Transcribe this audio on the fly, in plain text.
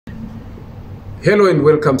Hello and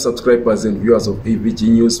welcome subscribers and viewers of AVG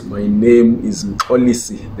News. My name is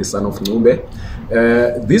Mxolisi, the son of Ngube.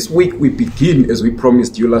 This week we begin, as we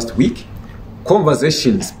promised you last week,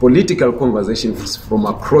 conversations, political conversations from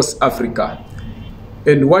across Africa.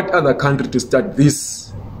 And what other country to start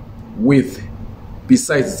this with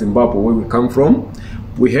besides Zimbabwe, where we come from?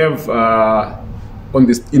 We have in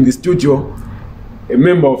the studio a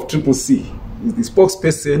member of CCC. He's the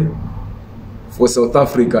spokesperson for South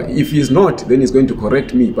Africa. If he's not, then he's going to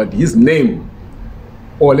correct me, but his name,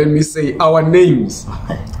 or let me say our names,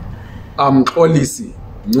 Mxolisi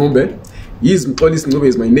Ngube. Mxolisi Ngube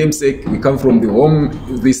is my namesake. We come from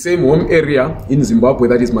the same home area in Zimbabwe,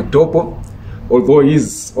 that is Matopo, although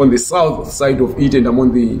he's on the south side of it and I'm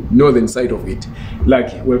on the northern side of it.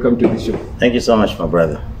 Lucky, welcome to the show. Thank you so much, my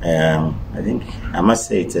brother. I think I must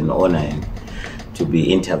say it's an honor to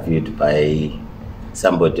be interviewed by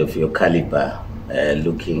somebody of your caliber,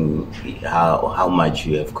 looking how much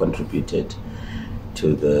you have contributed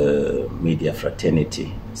to the media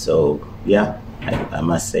fraternity. So yeah, I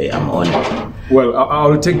must say I'm honored. Well,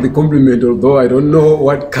 I'll take the compliment, although I don't know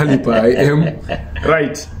what caliber I am.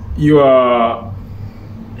 Right, you are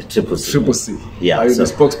CCC. Yeah. Are you the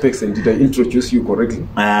spokesperson? Did I introduce you correctly?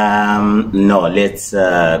 No, let's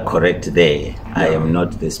correct there. Yeah. I am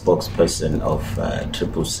not the spokesperson of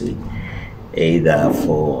CCC, either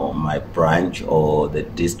for my branch or the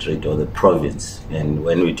district or the province. And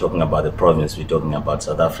when we're talking about the province, we're talking about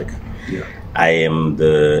South Africa. Yeah. I am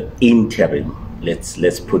the interim.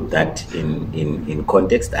 Let's put that in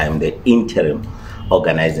context. I am the interim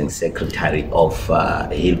organizing secretary of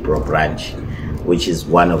Hillbrow branch, which is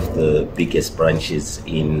one of the biggest branches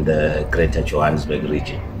in the Greater Johannesburg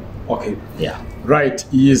region. Okay. Yeah. Right.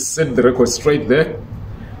 You set the record straight there.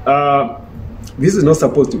 This is not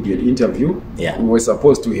supposed to be an interview. Yeah. We're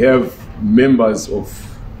supposed to have members of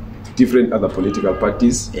different other political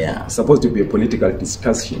parties. Yeah. It's supposed to be a political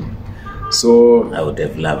discussion. So I would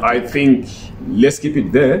have loved I think let's keep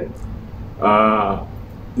it there.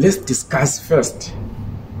 Let's discuss first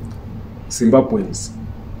Zimbabweans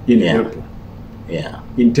in Hillbrow. Yeah.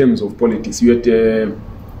 In terms of politics, you had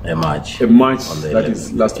a march that 11th.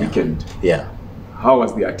 is last weekend. Yeah. How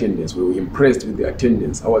was the attendance? We were impressed with the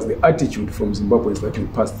attendance. How was the attitude from Zimbabweans that you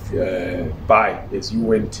passed by as you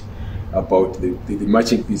went about the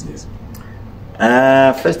marching business?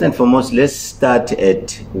 First and foremost, let's start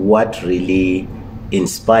at what really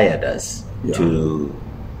inspired us to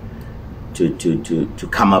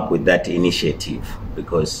come up with that initiative,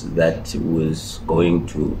 because that was going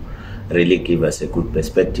to really give us a good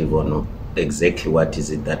perspective on exactly what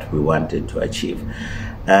is it that we wanted to achieve.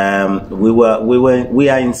 We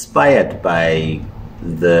are inspired by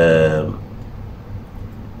the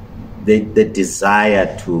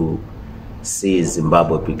desire to see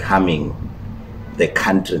Zimbabwe becoming the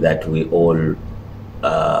country that we all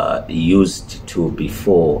used to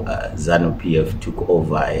before ZANU-PF took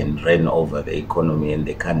over and ran over the economy and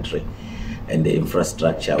the country and the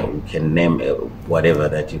infrastructure. We can name whatever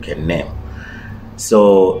that you can name.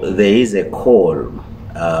 So there is a call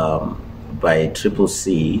by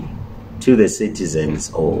CCC to the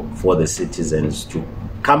citizens, or for the citizens, to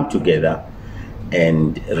come together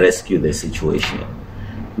and rescue the situation.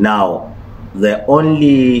 Now, the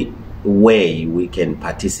only way we can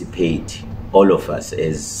participate, all of us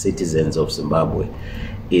as citizens of Zimbabwe,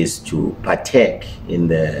 is to partake in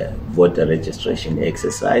the voter registration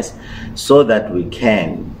exercise so that we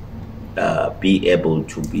can be able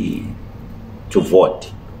to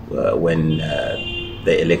vote when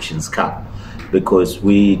the elections come. Because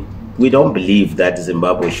we don't believe that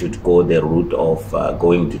Zimbabwe should go the route of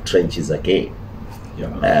going to trenches again.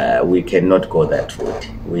 Yeah. We cannot go that route.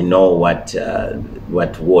 We know what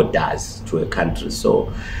war does to a country.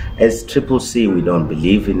 So as CCC, we don't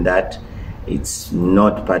believe in that. It's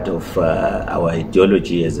not part of our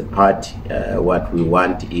ideology as a party. What we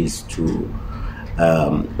want is to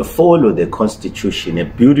follow the constitution, a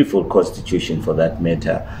beautiful constitution for that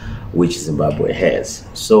matter, which Zimbabwe has.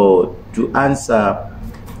 So to answer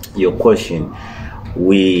your question,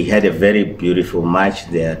 we had a very beautiful march.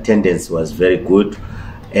 The attendance was very good,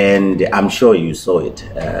 and I'm sure you saw it,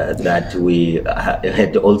 that we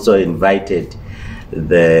had also invited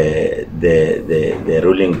the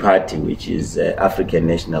ruling party, which is African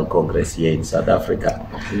National Congress here in South Africa,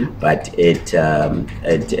 but at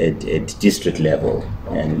district level.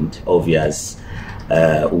 And obvious,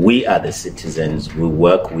 we are the citizens. We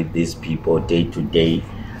work with these people day to day.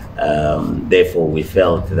 Therefore, we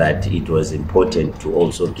felt that it was important to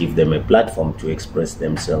also give them a platform to express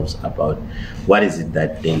themselves about what is it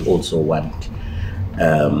that they also want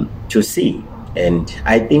to see. And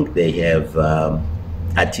I think they have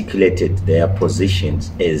articulated their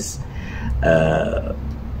positions as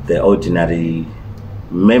the ordinary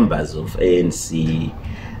members of ANC,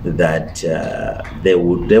 that they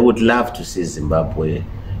would love to see Zimbabwe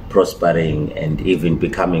prospering and even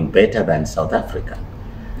becoming better than South Africa.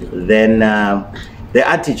 Then the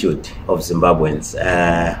attitude of Zimbabweans,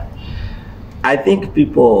 I think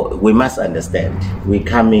we must understand, we're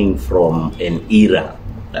coming from an era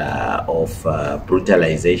of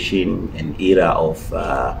brutalization, an era of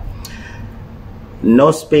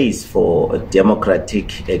no space for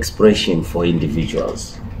democratic expression for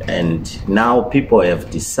individuals. And now people have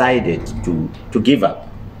decided to give up.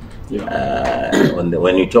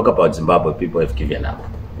 When you talk about Zimbabwe, people have given up.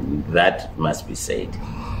 That must be said.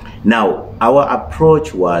 Now, our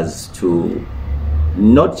approach was to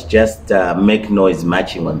not just make noise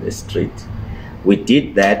marching on the street. We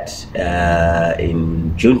did that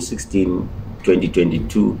in June 16,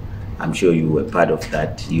 2022. I'm sure you were part of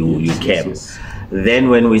that. You came. Yes. Then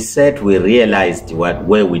when we said, we realized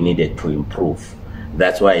where we needed to improve.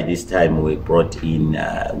 That's why this time we brought in,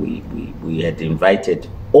 we had invited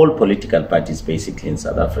all political parties basically in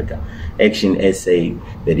South Africa. Action SA,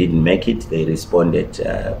 they didn't make it. They responded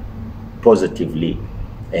positively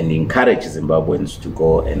and encouraged Zimbabweans to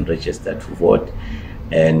go and register to vote.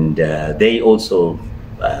 And they also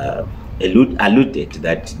alluded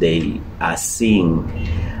that they are seeing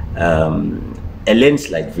a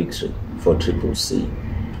landslide victory for CCC,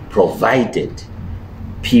 provided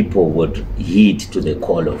people would heed to the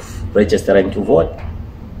call of registering to vote,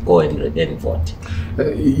 go and then vote.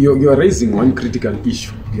 You are raising one critical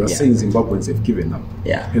issue. You are saying Zimbabweans have given up.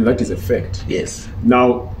 And that is a fact. Yes.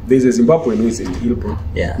 Now, there's a Zimbabwean who is in Ilpo,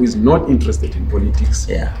 who is not interested in politics,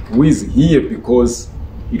 who is here because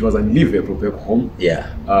it was unlivable back home,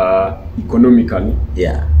 economically.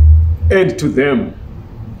 And to them,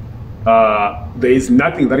 there is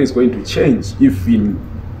nothing that is going to change if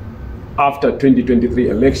after 2023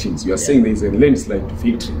 elections, you are saying there is a landslide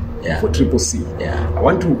victory for CCC. I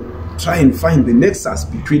want to try and find the nexus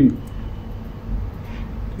between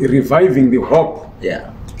reviving the hope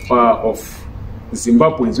of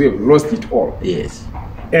Zimbabweans who have lost it all,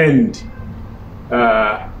 and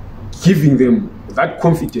giving them that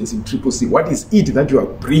confidence in CCC. What is it that you are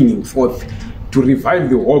bringing forth to revive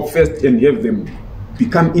the hope first and have them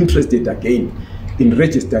become interested again in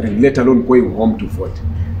registering, let alone going home to vote?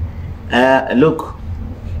 Look,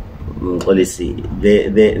 policy,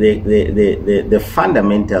 the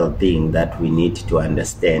fundamental thing that we need to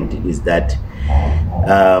understand is that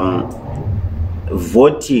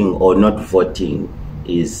voting or not voting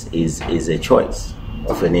is a choice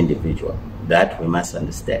of an individual. That we must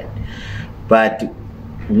understand. But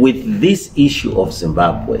with this issue of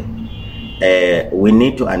Zimbabwe, we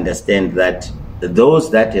need to understand that those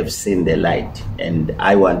that have seen the light, and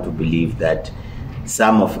I want to believe that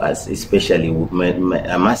some of us, especially,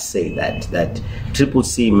 I must say that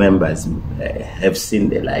CCC members have seen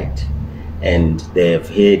the light, and they have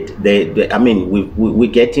heard. I mean,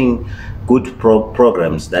 we're getting good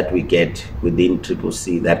programs that we get within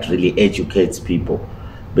CCC that really educates people,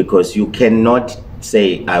 because you cannot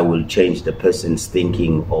say I will change the person's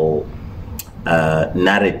thinking or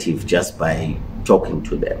narrative just by talking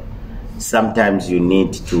to them. Sometimes you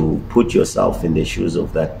need to put yourself in the shoes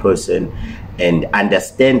of that person and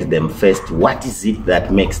understand them first. What is it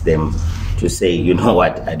that makes them to say, you know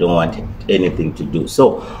what, I don't want anything to do?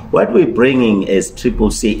 So what we're bringing as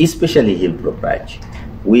CCC, especially Hillbrow branch,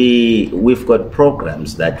 we've got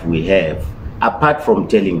programs that we have, apart from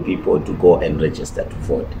telling people to go and register to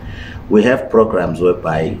vote. We have programs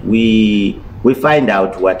whereby we find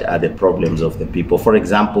out what are the problems of the people. For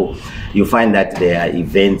example, you find that there are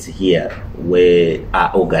events here where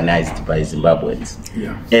are organized by Zimbabweans.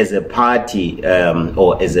 As a party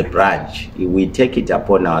or as a branch, we take it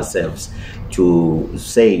upon ourselves to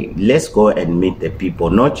say, let's go and meet the people,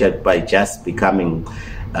 not just by just becoming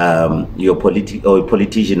your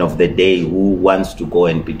politician of the day who wants to go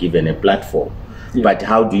and be given a platform, but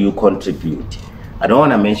how do you contribute? I don't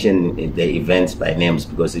want to mention the events by names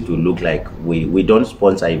because it will look like we don't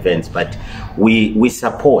sponsor events, but we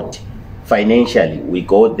support financially. We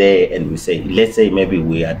go there and we say, let's say maybe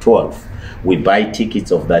we are 12. We buy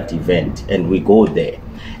tickets of that event and we go there.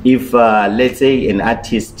 If, let's say, an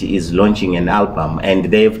artist is launching an album and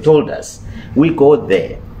they've told us, we go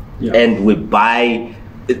there and we buy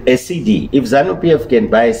a CD. If ZANU-PF can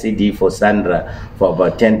buy a CD for Sandra for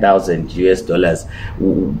about $10,000 US,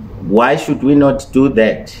 why should we not do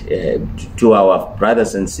that to our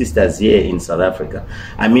brothers and sisters here in South Africa?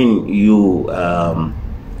 I mean,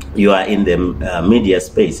 you are in the media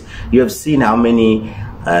space, you have seen how many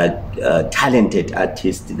talented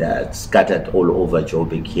artists that are scattered all over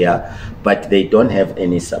Joburg here, but they don't have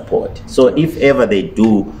any support. So if ever they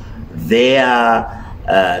do their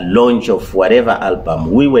launch of whatever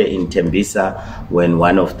album, we were in Chamisa when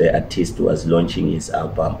one of the artists was launching his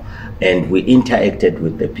album, and we interacted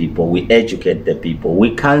with the people, we educate the people,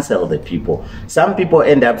 we counsel the people. Some people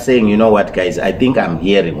end up saying, you know what, guys, I think I'm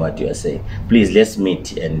hearing what you're saying. Please, let's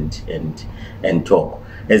meet and talk.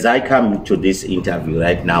 As I come to this interview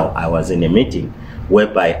right now, I was in a meeting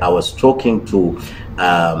whereby I was talking to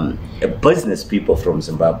business people from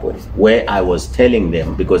Zimbabwe, where I was telling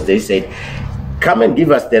them, because they said, come and give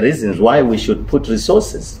us the reasons why we should put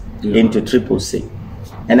resources into CCC.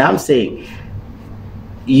 And I'm saying,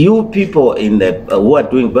 you people in the who are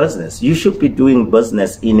doing business, you should be doing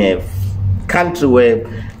business in a country where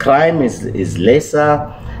crime is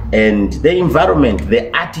lesser, and the environment,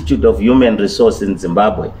 the attitude of human resource in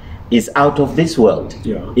Zimbabwe is out of this world.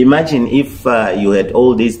 Imagine if you had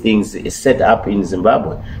all these things set up in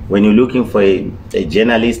Zimbabwe. When you're looking for a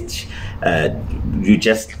journalist, you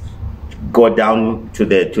just go down to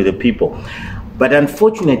the people. But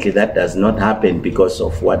unfortunately, that does not happen because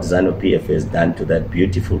of what ZANU-PF has done to that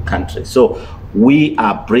beautiful country. So we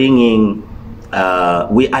are bringing,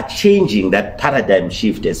 we are changing that paradigm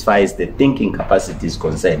shift as far as the thinking capacity is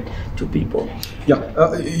concerned to people.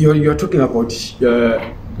 Yeah, you're talking about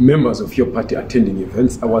members of your party attending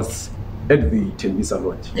events. I was at the Chamisa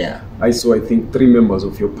Lodge. Yeah. I saw, I think, 3 members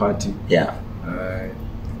of your party. Yeah.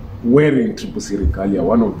 Wearing CCC regalia.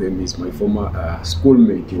 One of them is my former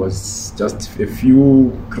schoolmate. He was just a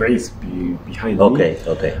few grades behind me.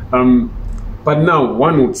 Okay. But now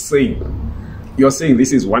one would say, you're saying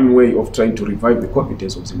this is one way of trying to revive the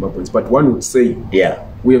confidence of Zimbabweans, but one would say, yeah,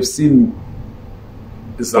 we have seen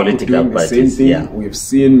political doing the same thing. Yeah. We have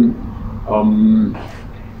seen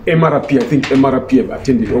MRP, I think MRP have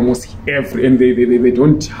attended almost every, and they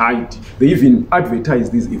don't hide. They even advertise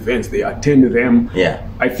these events. They attend them. Yeah.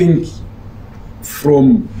 I think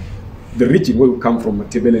from the region where we come from,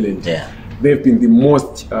 Matebeleland, they've been the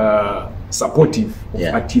most supportive of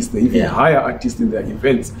artists. They even hire artists in their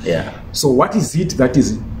events. Yeah. So what is it that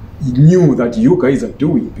is new that you guys are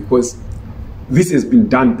doing? Because this has been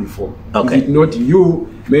done before. Okay. Is it not you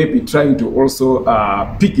maybe trying to also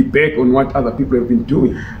piggyback on what other people have been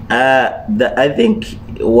doing? I think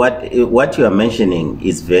what you are mentioning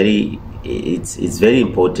is it's very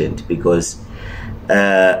important, because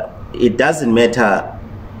it doesn't matter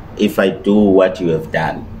if I do what you have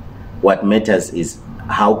done. What matters is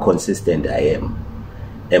how consistent I am.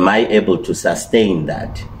 Am I able to sustain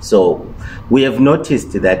that? So we have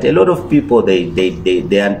noticed that a lot of people they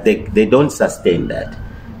don't sustain that.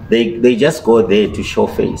 They just go there to show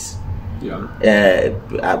face. Yeah.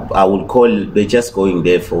 I would call they're just going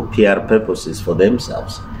there for PR purposes for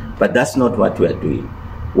themselves. But that's not what we are doing.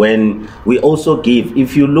 When we also give,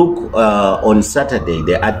 if you look on Saturday,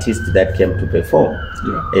 the artists that came to perform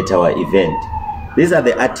at our event, these are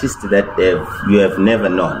the artists that you have never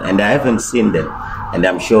known, and I haven't seen them. And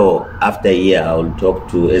I'm sure after a year I will talk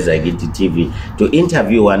to Ezagiti TV to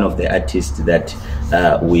interview one of the artists that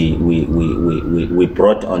we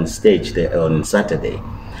brought on stage on Saturday.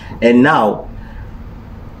 And now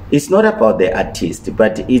it's not about the artist,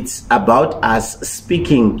 but it's about us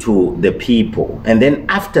speaking to the people. And then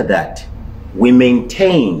after that, we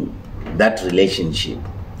maintain that relationship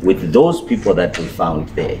with those people that we found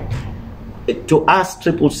there. To us,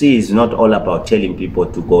 CCC is not all about telling people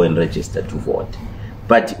to go and register to vote.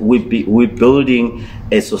 But we're building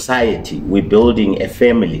a society, we're building a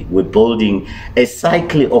family, we're building a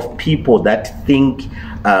cycle of people that think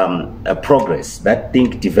progress, that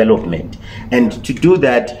think development. And to do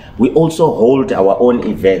that, we also hold our own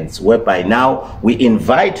events, whereby now we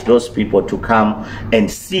invite those people to come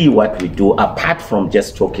and see what we do, apart from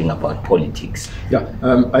just talking about politics. Yeah,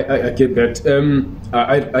 I get that.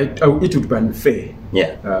 It would be unfair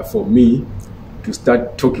for me to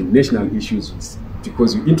start talking national issues,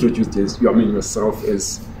 because you introduced yourself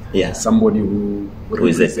as somebody who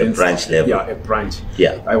is at a branch level. Yeah, a branch.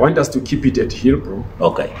 Yeah. I want us to keep it at Hillbrow.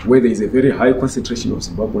 Okay. Where there is a very high concentration of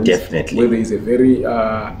Zimbabweans. Definitely. Where there is a very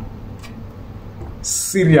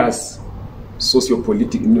serious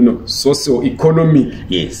socio-political, socio-economic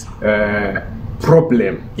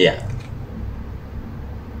problem. Yeah.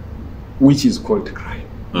 Which is called crime.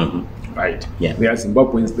 Mm-hmm. Right. Yeah. There are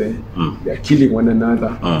Zimbabweans there. They are killing one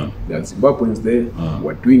another. There are Zimbabweans there who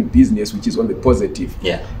are doing business, which is on the positive.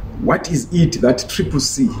 Yeah. What is it that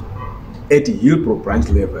CCC at the Hillbrow branch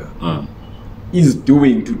level is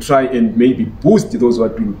doing to try and maybe boost those who are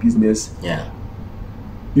doing business? Yeah.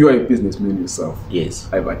 You are a businessman yourself. Yes.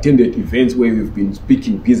 I've attended events where you've been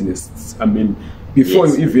speaking business. I mean, before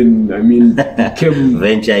Yes. you even, I mean, became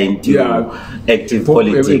venture into active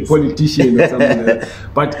politics, a politician or something like that.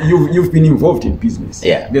 But you've been involved in business.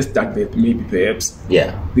 Yeah. Let's start there, maybe perhaps.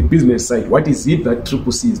 Yeah. The business side. What is it that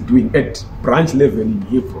CCC is doing at branch level in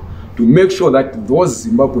Hillbrow to make sure that those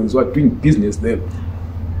Zimbabweans who are doing business there,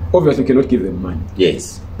 obviously cannot give them money.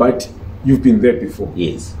 Yes. But you've been there before.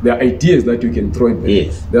 Yes. There are ideas that you can throw in there.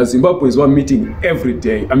 Yes. There are Zimbabweans who are meeting every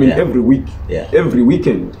day. I mean, Yeah. every week. Yeah. Every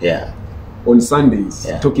weekend. Yeah. On Sundays,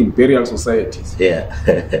 Yeah. talking burial societies. Yeah.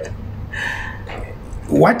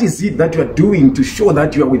 What is it that you are doing to show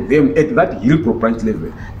that you are with them at that Hillbrow branch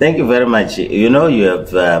level? Thank you very much. You know, you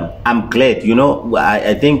have. I'm glad. You know,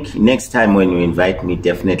 I think next time when you invite me,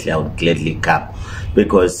 definitely I would gladly come,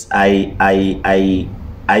 because I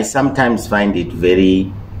sometimes find it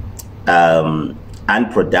very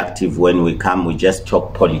unproductive when we come. We just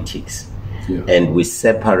talk politics, and we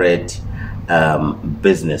separate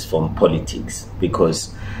business from politics,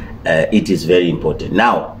 because it is very important.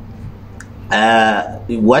 Now,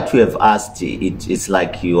 what you have asked, it's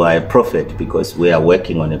like you are a prophet, because we are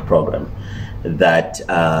working on a program that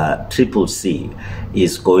CCC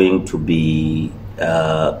is going to be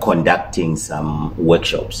conducting some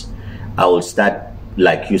workshops. I will start,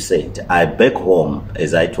 like you said, I back home,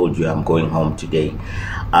 as I told you, I'm going home today.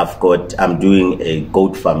 I'm doing a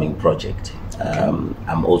goat farming project.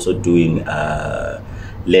 I'm also doing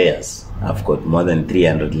layers. I've got more than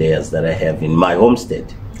 300 layers that I have in my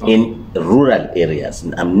homestead, in rural areas.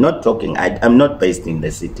 I'm not talking, I'm not based in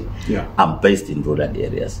the city. I'm based in rural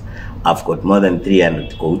areas. I've got more than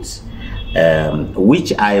 300 goats,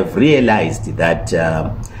 which I have realized that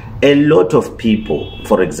a lot of people,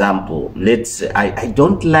 for example, I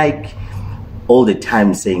don't like all the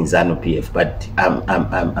time saying ZANU-PF, but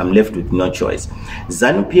I'm left with no choice.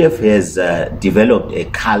 ZANU-PF has developed a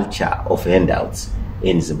culture of handouts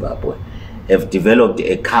in Zimbabwe, have developed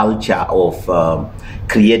a culture of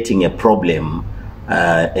creating a problem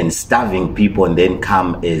and starving people, and then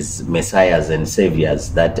come as messiahs and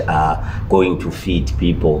saviors that are going to feed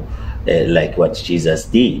people like what Jesus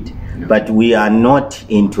did. But we are not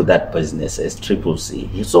into that business as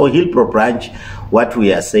CCC. So Hillbrow branch, what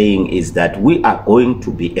we are saying is that we are going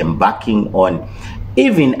to be embarking on,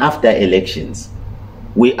 even after elections,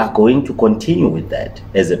 we are going to continue with that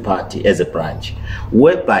as a party, as a branch,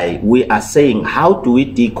 whereby we are saying, how do we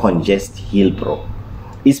decongest Hillbrow,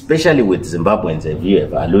 especially with Zimbabweans, as you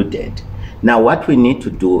have alluded. Now, what we need to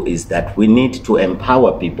do is that we need to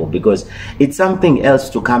empower people, because it's something else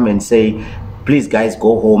to come and say, please guys,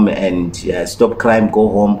 go home and stop crime, go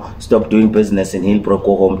home, stop doing business in Hillbrow,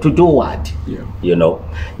 go home. To do what? You know.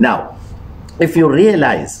 Now, if you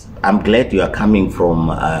realize, I'm glad you are coming from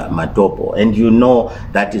Matopo, and you know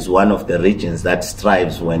that is one of the regions that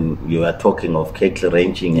strives when you are talking of cattle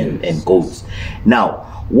ranching and goats. Now,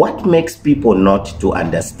 what makes people not to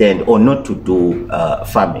understand or not to do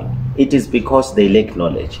farming? It is because they lack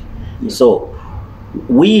knowledge. So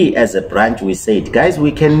we as a branch, we said, guys,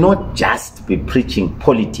 we cannot just be preaching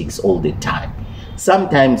politics all the time.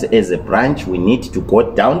 Sometimes as a branch, we need to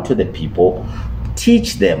go down to the people,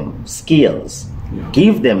 teach them skills,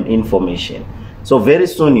 give them information. So very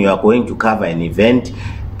soon you are going to cover an event.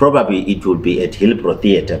 Probably it will be at Hillbrow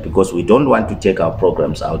Theatre, because we don't want to take our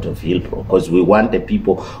programs out of Hillbrow, because we want the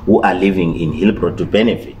people who are living in Hillbrow to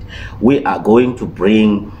benefit. We are going to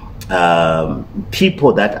bring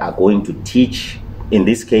people that are going to teach. In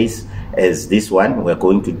this case, as this one, we're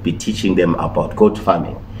going to be teaching them about goat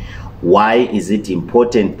farming. Why is it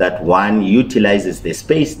important that one utilizes the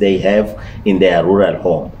space they have in their rural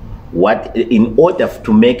home? What, in order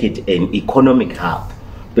to make it an economic hub?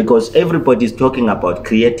 Because everybody's talking about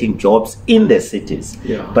creating jobs in the cities,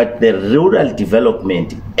 but the rural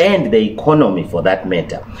development and the economy, for that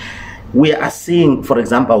matter, we are seeing, for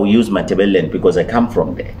example, we use Matebeleland because I come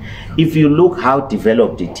from there. If you look how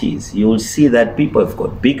developed it is, you will see that people have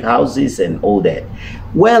got big houses and all that.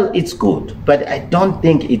 Well, it's good, but I don't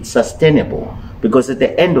think it's sustainable, because at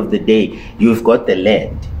the end of the day, you've got the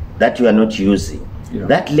land that you are not using.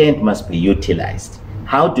 That land must be utilized.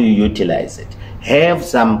 How do you utilize it? Have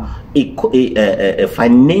some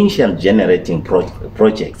financial generating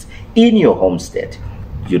projects in your homestead.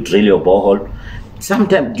 You drill your borehole.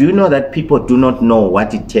 Sometimes, do you know that people do not know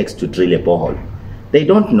what it takes to drill a borehole? They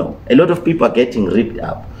don't know. A lot of people are getting ripped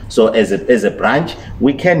up. So as a branch,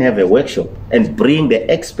 we can have a workshop and bring the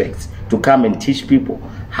experts to come and teach people,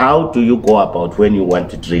 how do you go about when you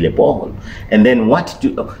want to drill a borehole? And then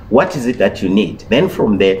what is it that you need? Then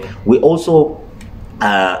from there, we also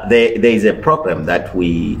there is a program that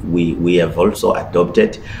we have also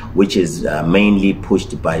adopted, which is mainly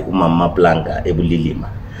pushed by Umama Blanca Ebulilima.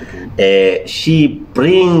 Okay. She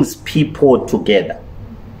brings people together,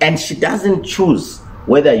 and she doesn't choose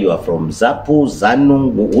whether you are from Zapu,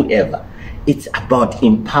 Zanu, whoever. It's about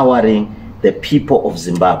empowering the people of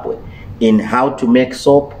Zimbabwe in how to make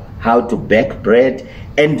soap, how to bake bread,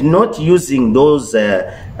 and not using those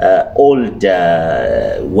old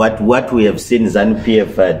what we have seen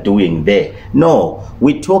ZANU-PF doing there. No,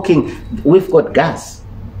 we've got gas.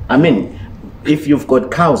 I mean, if you've got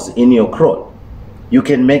cows in your kraal, you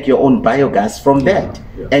can make your own biogas from that.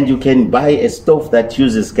 Yeah. And you can buy a stove that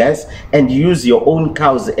uses gas and use your own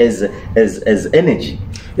cows as energy.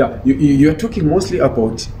 Yeah, you're talking mostly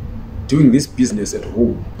about doing this business at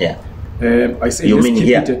home. Yeah. I say you mean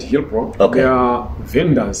here? It at Hillbrook. Okay. There are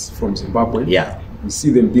vendors from Zimbabwe. Yeah. We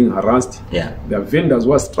see them being harassed. Yeah. There are vendors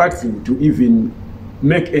who are struggling to even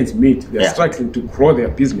make ends meet. They're struggling to grow their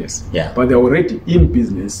business. Yeah. But they're already in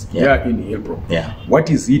business. They are in Hillbrook. Yeah.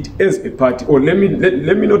 What is it as a party? Or let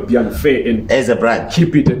me not be unfair and as a brand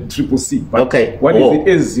keep it at CCC. But okay. What is it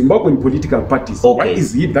as Zimbabwean political parties? Okay. What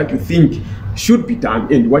is it that you think should be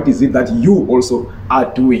done, and what is it that you also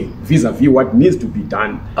are doing vis-a-vis what needs to be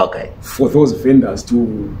done for those vendors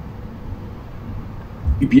to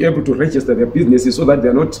be able to register their businesses so that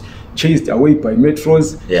they're not chased away by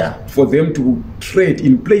metros, for them to trade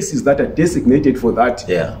in places that are designated for that?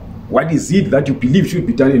 What is it that you believe should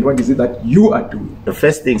be done, and what is it that you are doing? The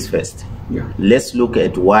first things first. Let's look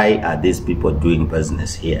at why are these people doing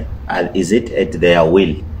business here. Is it at their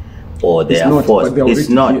will or their force? It's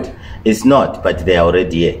not. Here. It's not, but they are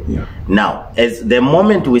already here. Now, as the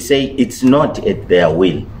moment we say it's not at their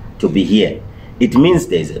will to be here, it means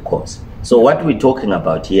there is a cause. So what we're talking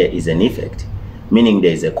about here is an effect, meaning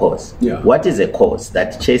there is a cause. What is a cause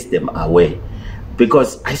that chased them away?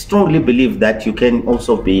 Because I strongly believe that you can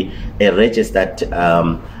also be a registered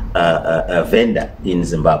a vendor in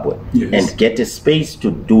Zimbabwe and get a space to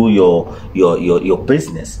do your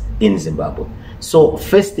business in Zimbabwe. So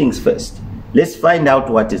first things first, let's find out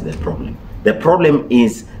what is the problem. The problem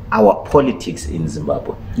is our politics in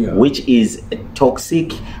Zimbabwe, which is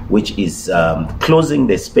toxic, which is closing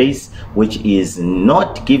the space, which is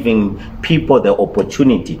not giving people the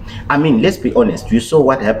opportunity. I mean, let's be honest. You saw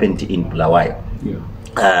what happened in Bulawayo.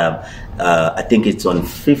 I think it's on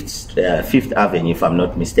Fifth Avenue, if I'm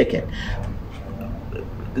not mistaken.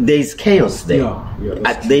 There is chaos there.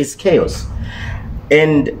 There is chaos.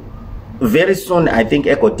 And very soon, I think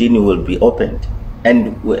Ekodini will be opened.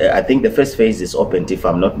 And I think the first phase is opened, if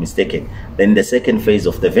I'm not mistaken. Then the second phase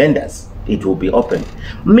of the vendors, it will be opened.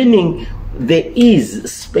 Meaning there is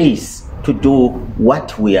space to do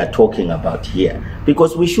what we are talking about here.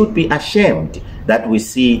 Because we should be ashamed that we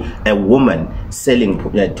see a woman selling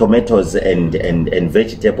tomatoes and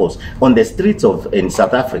vegetables on the streets in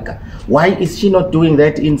South Africa. Why is she not doing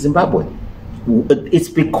that in Zimbabwe? It's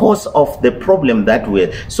because of the problem that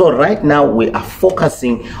so right now we are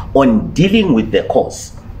focusing on dealing with the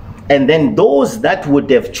cause, and then those that would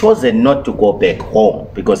have chosen not to go back home,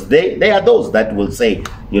 because they are those that will say,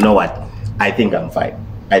 you know what, I think I'm fine,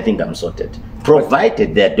 I think I'm sorted,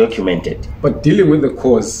 provided they're documented. But dealing with the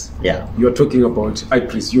cause, you're talking about, I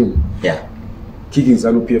presume, kicking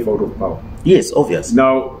ZANU-PF out of power. Yes, obvious.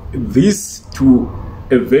 Now this to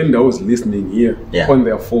a vendor who's listening here on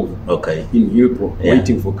their phone in Hillbrook,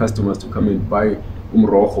 waiting for customers to come and buy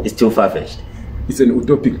umroho. It's too far-fetched. It's an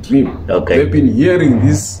utopic dream. They've been hearing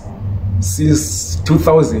this since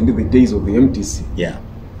 2000, the days of the MTC.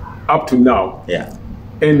 Up to now.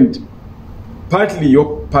 And partly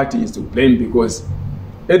your party is to blame, because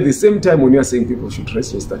at the same time when you are saying people should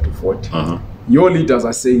register to vote, your leaders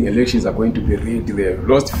are saying elections are going to be rigged. They've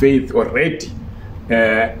lost faith already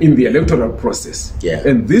in the electoral process.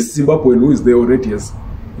 And this Zimbabwean who is there already has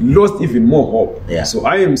lost even more hope. So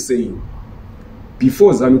I am saying,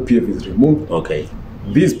 before ZANU-PF is removed,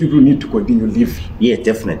 these people need to continue living. Yeah,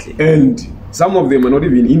 definitely. And some of them are not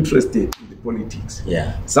even interested in the politics.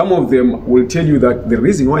 Some of them will tell you that the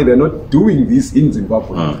reason why they're not doing this in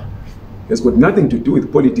Zimbabwe has got nothing to do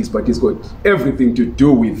with politics, but it's got everything to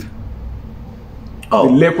do with the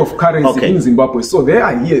lack of currency in Zimbabwe. So they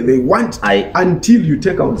are here. They want until you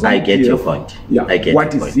take out. I get your point. I get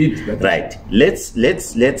what is it? Right. Let's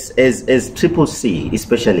as CCC,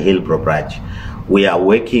 especially Hillbrook branch, we are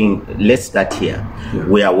working. Let's start here.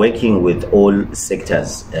 We are working with all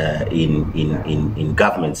sectors in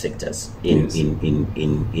government sectors in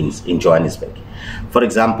Johannesburg. For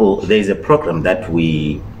example, there is a program that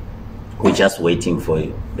we're just waiting for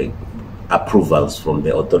approvals from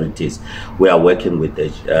the authorities. We are working with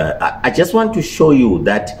the, I just want to show you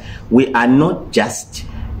that we are not just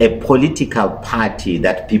a political party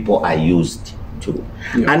that people are used to.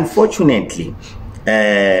 Yeah. Unfortunately,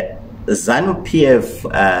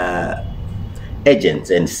 ZANU-PF agents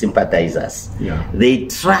and sympathizers, they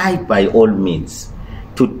try by all means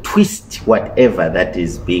to twist whatever that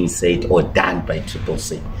is being said or done by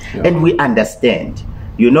CCC. And we understand.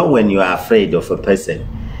 You know, when you are afraid of a person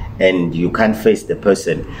and you can't face the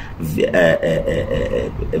person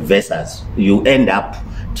versus you end up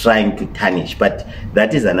trying to tarnish, but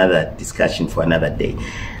that is another discussion for another day.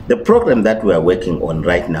 The program that we are working on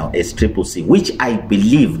right now is CCC, which I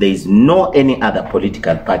believe there is no any other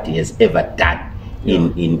political party has ever done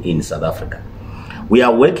in South Africa. We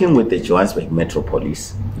are working with the Johannesburg Metro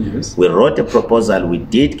Police. Yes. We wrote a proposal we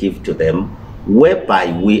did give to them,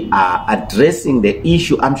 whereby we are addressing the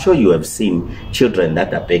issue. I'm sure you have seen children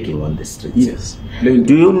that are begging on the streets. Yes.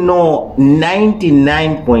 Do you know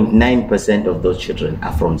 99.9% of those children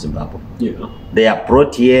are from Zimbabwe? Yeah. They are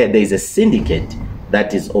brought here. There is a syndicate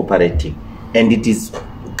that is operating, and it is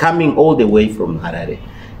coming all the way from Harare.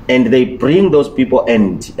 And they bring those people,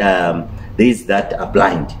 and these that are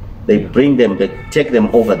blind, they bring them, they take them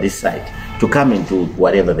over this side to come and do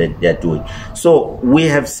whatever they're doing. So we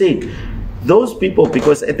have said, those people,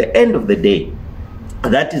 because at the end of the day,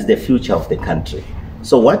 that is the future of the country.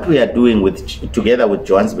 So what we are doing together with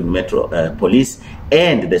Johannesburg Metro Police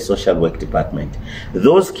and the Social Work Department,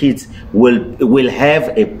 those kids will have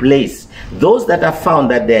a place. Those that are found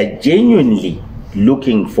that they are genuinely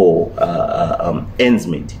looking for ends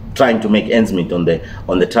meet, trying to make ends meet on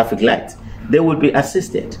the traffic lights, they will be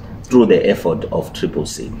assisted through the effort of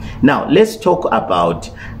CCC. Now let's talk about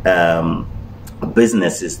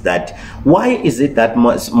businesses. That why is it that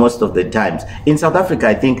most of the times in South Africa,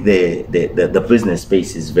 I think the business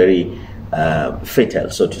space is very fatal,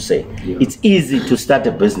 so to say. It's easy to start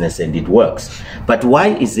a business and it works, but why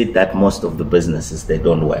is it that most of the businesses, they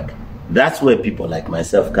don't work? That's where people like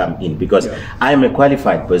myself come in, because I am a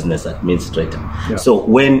qualified business administrator. So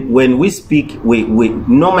when we speak, we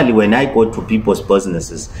normally, when I go to people's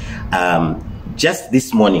businesses, just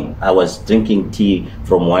this morning I was drinking tea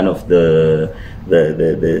from one of the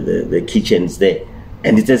kitchens there,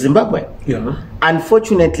 and it's a Zimbabwean.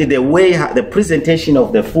 Unfortunately, the way the presentation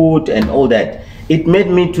of the food and all that, it made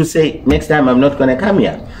me to say, next time I'm not going to come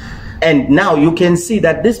here. And now you can see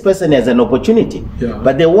that this person has an opportunity,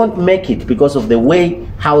 but they won't make it because of the way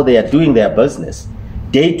how they are doing their business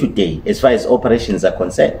day to day as far as operations are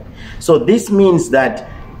concerned. So this means that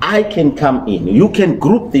I can come in, you can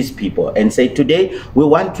group these people and say, today we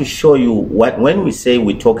want to show you what, when we say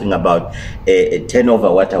we're talking about a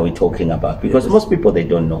turnover, what are we talking about? Because most people, they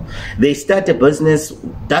don't know. They start a business,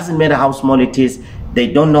 doesn't matter how small it is, they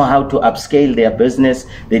don't know how to upscale their business,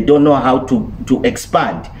 they don't know how to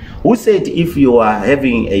expand. Who said if you are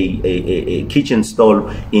having a kitchen stall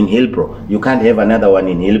in Hillbrow, you can't have another one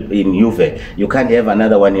in Juve, you can't have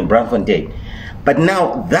another one in Braamfontein? But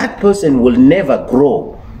now that person will never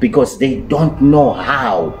grow because they don't know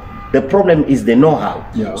how. The problem is the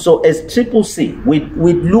know-how. So as CCC,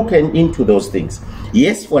 we look into those things.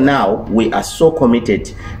 Yes, for now, we are so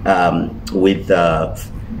committed with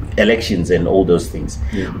elections and all those things.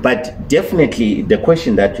 But definitely the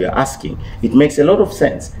question that you're asking, it makes a lot of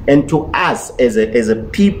sense. And to us as a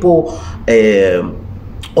people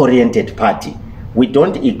oriented party, we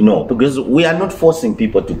don't ignore, because we are not forcing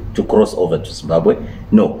people to cross over to Zimbabwe.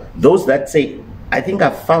 No, those that say, I think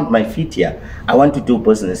I've found my feet here, I want to do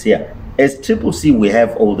business here. As CCC, we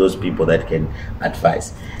have all those people that can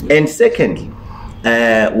advise. And secondly,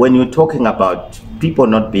 when you're talking about people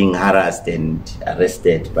not being harassed and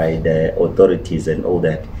arrested by the authorities and all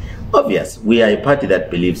that, obvious, we are a party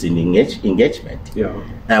that believes in engagement.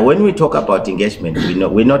 When we talk about engagement,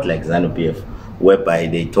 we're not like ZANU-PF, whereby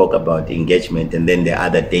they talk about engagement and then the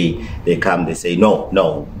other day they come, they say,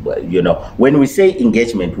 no, you know, when we say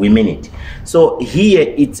engagement, we mean it. So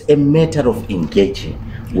here it's a matter of engaging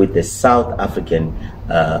with the South African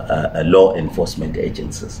law enforcement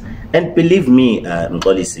agencies. And believe me,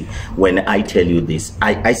 Mxolisi, when I tell you this,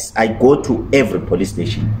 I go to every police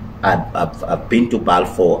station. I've been to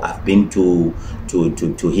Balfour, I've been to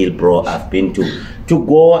Hillbrow, I've been to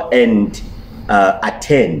go and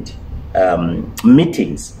attend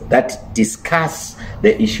meetings that discuss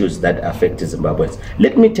the issues that affect Zimbabweans.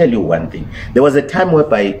 Let me tell you one thing. There was a time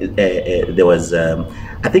whereby there was,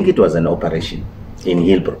 I think it was an operation in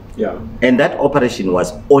Hillbrow. And that operation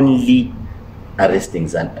was only arresting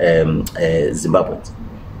Zimbabweans.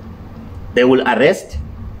 They will arrest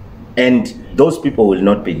and those people will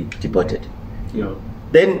not be deported.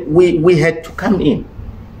 then we had to come in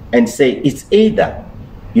and say, it's either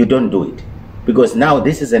you don't do it, because now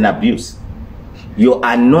this is an abuse. You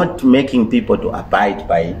are not making people to abide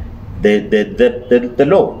by the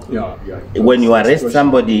law. When you arrest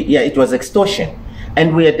somebody, it was extortion.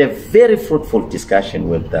 And we had a very fruitful discussion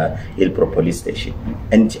with the Hillbrow police station.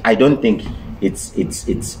 And I don't think it's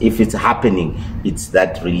if it's happening, it's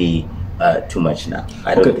that really too much now.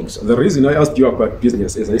 I don't think so. The reason I asked you about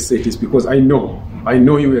business, as I said, is because I know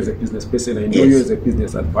you as a business person, I know you as a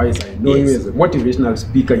business advisor, I know you as a motivational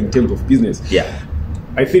speaker in terms of business.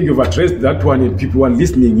 I think you've addressed that one, and people who are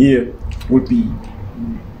listening here will be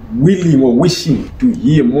willing or wishing to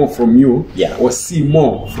hear more from you or see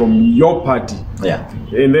more from your party.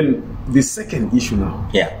 And then the second issue now.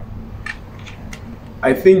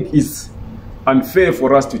 I think it's unfair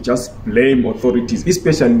for us to just blame authorities,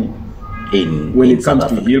 especially when it comes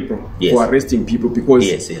to Hillbrow, for arresting people, because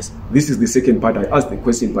this is the second part. I asked the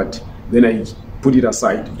question, but then I put it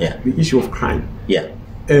aside. The issue of crime.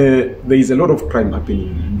 There is a lot of crime happening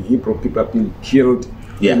in Hillbrow. People have been killed.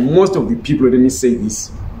 And most of the people, let me say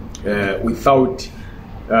this, without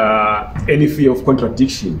any fear of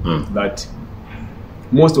contradiction, that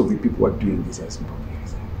most of the people are doing this as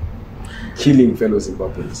Zimbabweans, killing fellow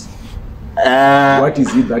Zimbabweans. What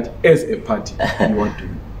is it that, as a party, you want to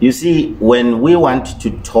do? You see, when we want to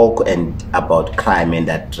talk about crime and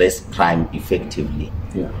address crime effectively,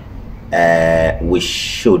 we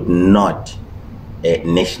should not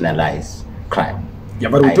nationalize crime.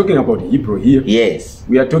 But we're talking about Hillbrow here. Yes.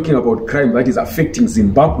 We are talking about crime that is affecting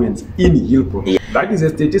Zimbabweans in Hillbrow. That is a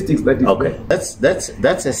statistics that is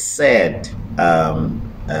That's a sad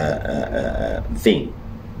thing.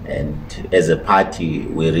 And as a party,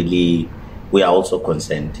 we are also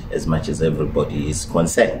concerned as much as everybody is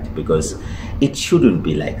concerned, because it shouldn't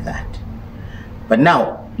be like that. But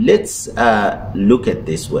now, let's look at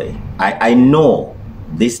this way. I know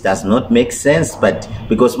this does not make sense, but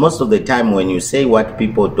because most of the time when you say what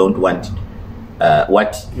people don't want,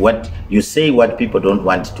 what you say what people don't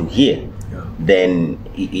want to hear, then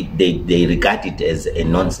they regard it as a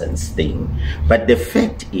nonsense thing. But the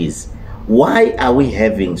fact is, why are we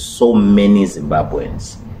having so many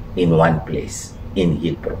Zimbabweans in one place in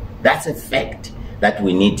Hillbrow? That's a fact that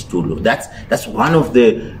we need to look. That's one of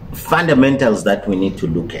the fundamentals that we need to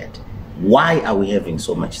look at. Why are we having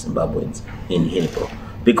so much Zimbabweans in Hillbrow?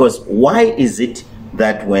 Because why is it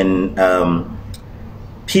that when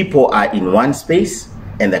people are in one space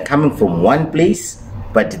and they're coming from one place,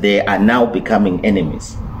 but they are now becoming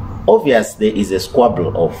enemies? Obviously, there is a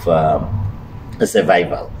squabble of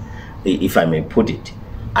survival, if I may put it.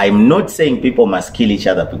 I'm not saying people must kill each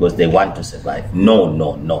other because they want to survive. No,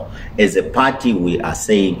 no, no. As a party, we are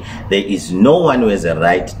saying there is no one who has a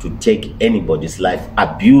right to take anybody's life,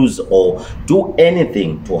 abuse or do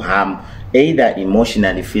anything to harm either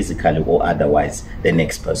emotionally, physically, or otherwise the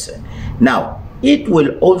next person. Now, it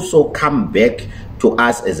will also come back to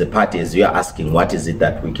us as a party, as you are asking, what is it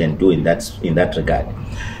that we can do in that regard?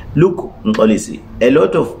 Look, Mxolisi, a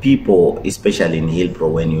lot of people, especially in Hillbrow,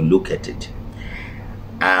 when you look at it,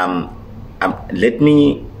 let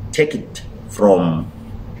me take it from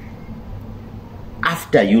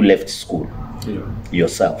after you left school,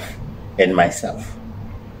 yourself and myself.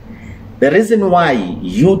 The reason why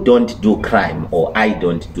you don't do crime or I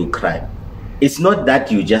don't do crime, it's not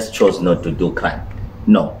that you just chose not to do crime.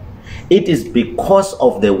 No. It is because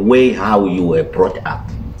of the way how you were brought up,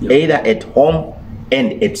 either at home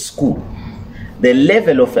and at school. The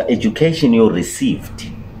level of education you received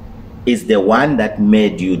is the one that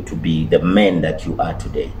made you to be the man that you are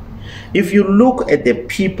today. If you look at the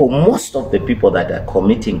people, most of the people that are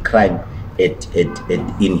committing crime in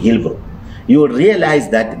Hillbrow, you will realize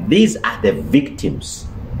that these are the victims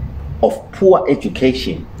of poor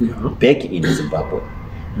education back in Zimbabwe.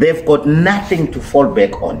 They've got nothing to fall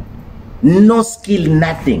back on. No skill,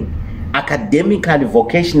 nothing. Academically,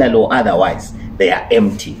 vocational or otherwise, they are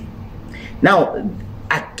empty. Now,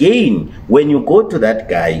 again, when you go to that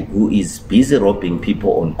guy who is busy robbing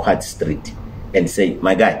people on Quad Street and say,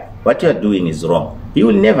 my guy, what you're doing is wrong, he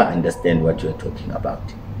will never understand what you're talking about.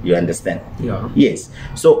 You understand? Yeah. Yes.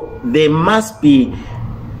 So there must be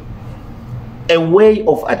a way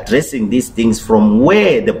of addressing these things from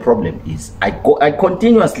where the problem is. I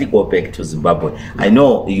continuously go back to Zimbabwe. I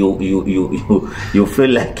know you feel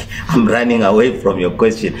like I'm running away from your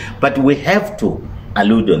question, but we have to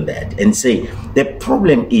allude on that and say the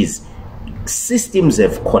problem is systems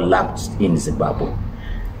have collapsed in Zimbabwe.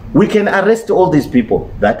 We can arrest all these people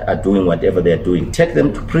that are doing whatever they're doing, take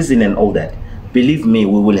them to prison and all that. Believe me,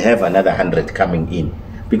 we will have another 100 coming in,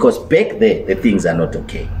 because back there the things are not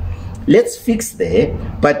okay. let's fix there.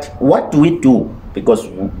 But what do we do? Because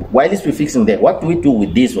while we're fixing there, what do we do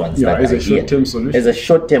with these ones? Yeah, as a short-term solution. As a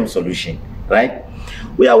short-term solution, right?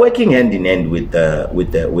 We are working hand in hand with the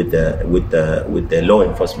law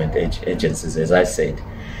enforcement agencies, as I said.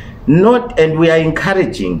 And we are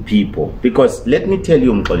encouraging people, because let me tell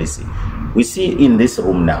you, Mxolisi, we see in this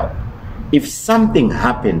room now, if something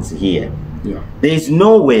happens here, there is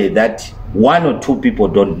no way that one or two people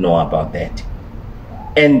don't know about that.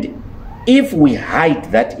 And if we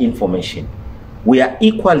hide that information, we are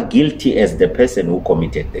equal guilty as the person who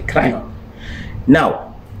committed the crime.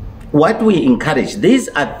 Now, what we encourage, these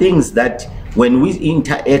are things that when we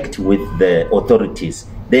interact with the authorities,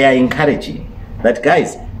 they are encouraging that,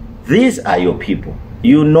 guys, these are your people.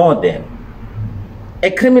 You know them. A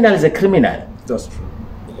criminal is a criminal. That's true.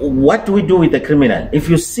 What do we do with the criminal? If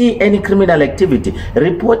you see any criminal activity,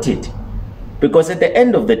 report it. Because at the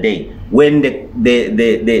end of the day, when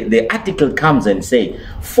the article comes and say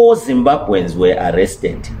 4 Zimbabweans were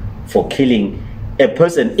arrested for killing a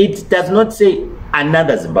person, it does not say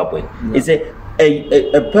another Zimbabwean. It's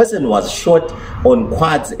a person was shot on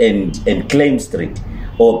Quads and Claim Street,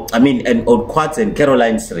 or on Quads and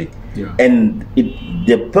Caroline Street, and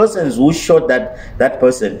the persons who shot that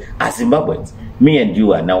person are Zimbabweans. Me and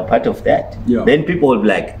you are now part of that. Then people will be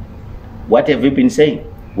like, what have you been saying?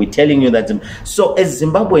 We're telling you that. So as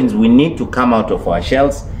Zimbabweans, we need to come out of our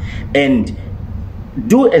shells and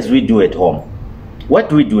do as we do at home. What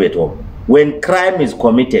do we do at home? When crime is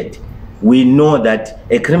committed, we know that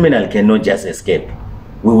a criminal cannot just escape.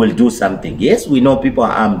 We will do something. Yes, we know people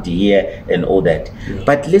are armed here and all that,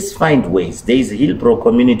 but let's find ways. There is Hillbrow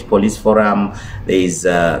Community Police Forum, there is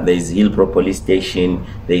Hillbrow Police Station,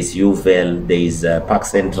 there is UVL, there is Park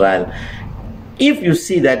Central. If you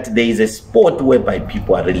see that there is a spot whereby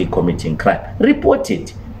people are really committing crime, report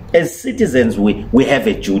it. As citizens, we have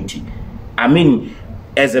a duty. I mean,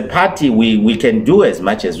 as a party, we can do as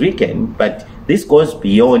much as we can, but this goes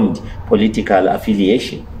beyond political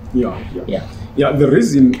affiliation. Yeah, the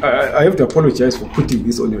reason I have to apologize for putting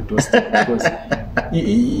this on your doorstep, because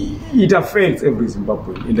it affects every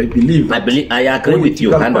Zimbabwean, and I believe I agree with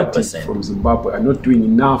you 100%. From Zimbabwe are not doing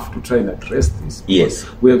enough to try and address this. Yes,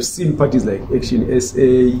 we have seen parties like Action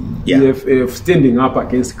SA, EFF standing up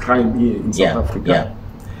against crime here in South Africa.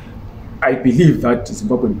 I believe that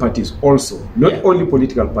Zimbabwean parties also, not only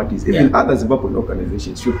political parties, even other Zimbabwean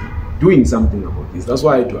organizations should be doing something about this. That's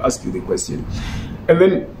why I had to ask you the question. And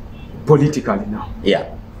then politically now,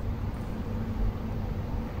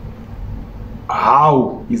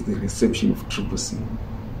 how is the reception of CCC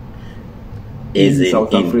in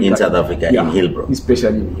South Africa, in Hillbrow,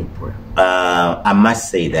 especially in Hillbrow? I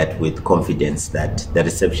must say that with confidence that the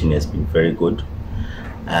reception has been very good.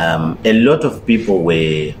 A lot of people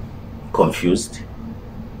were confused.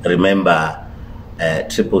 Remember,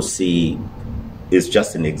 CCC is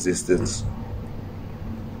just in existence,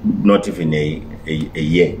 not even a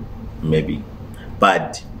year, maybe,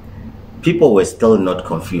 but people were still not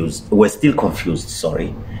confused. Were still confused,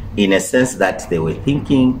 sorry, in a sense that they were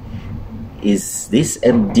thinking, is this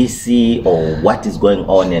MDC or what is going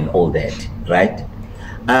on and all that, right?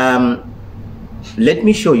 Let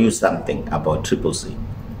me show you something about CCC.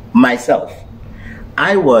 Myself,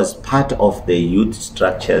 I was part of the youth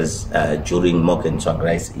structures during Mock and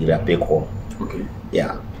Tsvangirai era back home. Okay.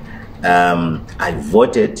 Yeah. I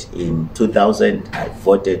voted in 2000, I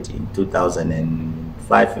voted in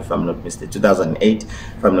 2005, if I'm not mistaken, 2008,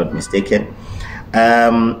 if I'm not mistaken.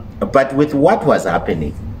 But with what was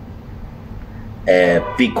happening,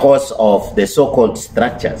 because of the so-called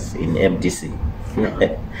structures in MDC,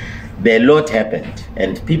 a lot happened,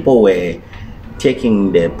 and people were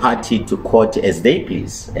taking the party to court as they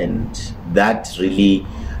please, and that really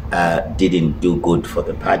didn't do good for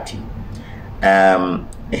the party.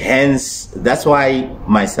 Hence, that's why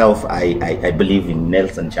myself, I believe in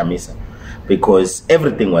Nelson Chamisa, because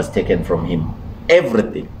everything was taken from him,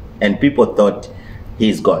 everything, and people thought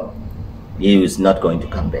he's gone, he was not going to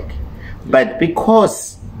come back. But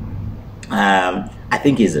because I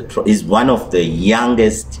think he's one of the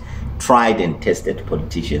youngest tried and tested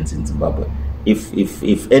politicians in Zimbabwe.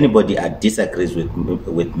 If anybody disagrees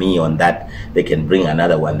with me on that, they can bring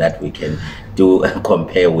another one that we can do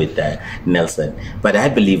compare with Nelson. But I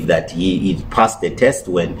believe that he passed the test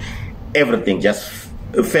when everything just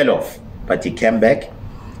fell off. But he came back.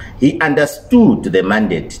 He understood the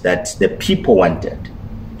mandate that the people wanted.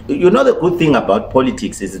 You know, the good thing about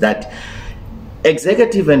politics is that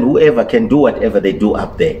executive and whoever can do whatever they do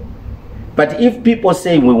up there. But if people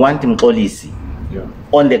say we want Mxolisi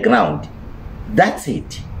on the ground, that's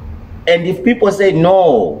it. And if people say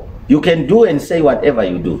no, You can do and say whatever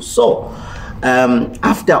you do. So,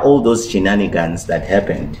 after all those shenanigans that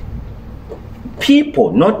happened,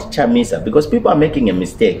 people, not Chamisa, because people are making a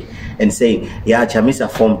mistake and saying, yeah, Chamisa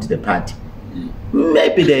formed the party.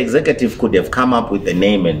 Maybe the executive could have come up with the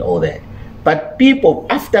name and all that. But people,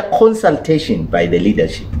 after consultation by the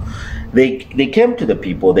leadership, they came to the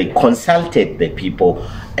people, they consulted the people,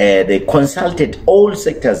 they consulted all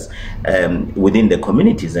sectors within the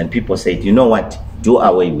communities, and people said, you know what, do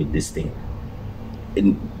away with this thing.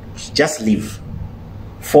 And just leave,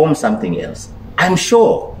 form something else. I'm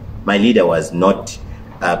sure my leader was not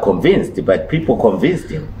convinced, but people convinced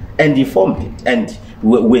him, and he formed it, and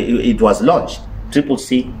it was launched.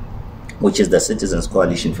 CCC, which is the Citizens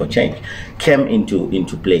Coalition for Change, came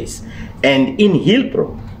into place. And in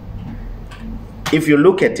Hillbrow, if you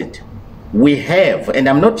look at it, we have, and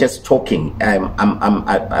I'm not just talking, I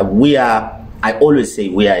always say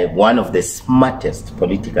we are one of the smartest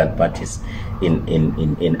political parties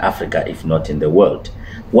in Africa, if not in the world.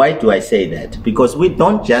 Why do I say that? Because we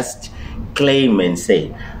don't just claim and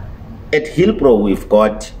say. At Hillbrow, we've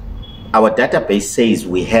got, our database says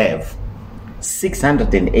we have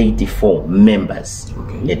 684 members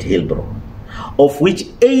at Hillbrow, of which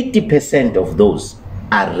 80% of those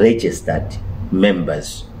are registered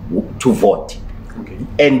members to vote.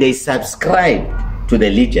 And they subscribe to the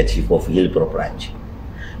leadership of Hillbrow branch.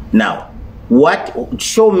 Now,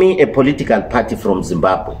 show me a political party from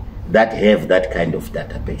Zimbabwe that have that kind of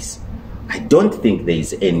database. I don't think there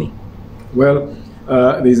is any. Well,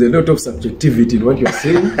 there's a lot of subjectivity in what you're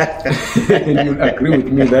saying, and you'll agree with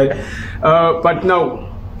me that. But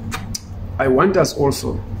now, I want us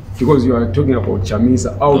also, because you are talking about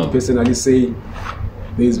Chamisa, I would personally say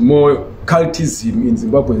there's more cultism in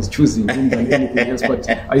Zimbabweans choosing him than anything else. But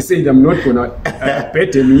I said I'm not going to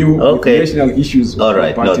burden you with national issues. All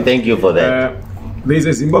right, no, thank you for that. There's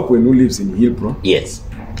a Zimbabwean who lives in Hillbrow. Yes.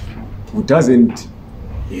 Who doesn't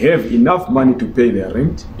have enough money to pay their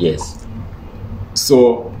rent. Yes.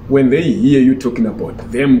 So when they hear you talking about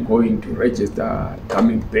them going to register,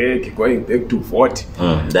 coming back, going back to vote,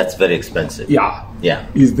 that's very expensive. Yeah. Yeah.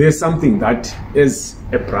 Is there something that, as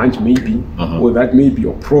a branch maybe, or that maybe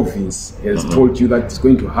your province has told you that is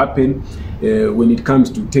going to happen when it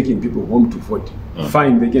comes to taking people home to vote?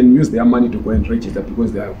 Fine, they can use their money to go and register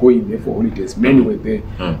because they are going there for holidays. Many were there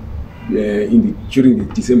during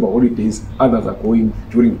the December holidays. Others are going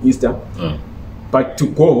during Easter. But to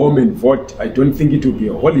go home and vote, I don't think it will be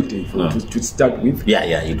a holiday to start with. Yeah,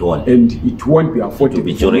 it won't. And it won't be affordable. It will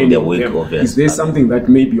be during the week of Is there something that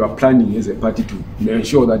maybe you are planning as a party to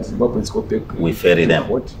ensure that Zimbabweans go back? We ferry them.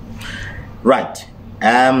 Vote? Right.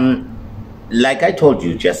 Like I told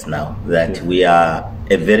you just now, that we are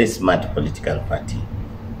a very smart political party.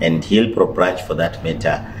 And Hillbrow branch, for that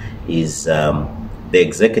matter, is the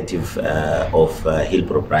executive of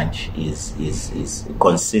Hillbrow branch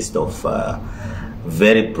consists of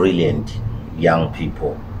very brilliant young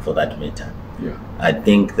people, for that matter. Yeah. I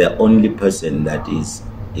think the only person that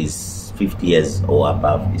is 50 years or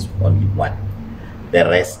above is only one. The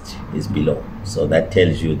rest is below. So that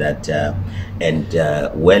tells you that,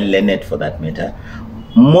 well learned, for that matter.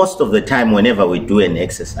 Most of the time, whenever we do an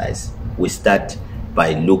exercise, we start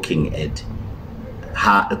by looking at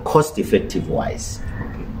how cost-effective wise.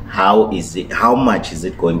 How much is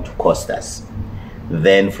it going to cost us?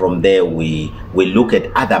 Then from there we look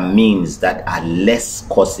at other means that are less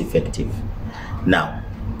cost-effective. Now,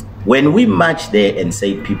 when we march there and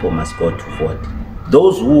say people must go to vote,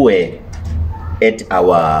 those who were at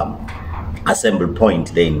our assembly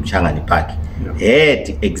point there in Changani Park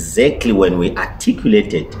heard exactly when we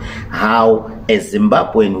articulated how a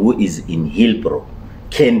Zimbabwean who is in Hillbrow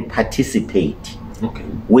can participate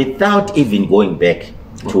without even going back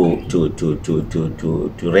to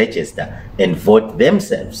register and vote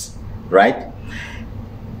themselves, right?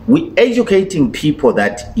 We're educating people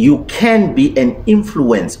that you can be an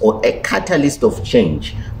influence or a catalyst of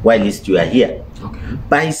change whilst you are here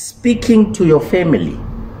by speaking to your family,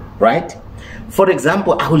 right? For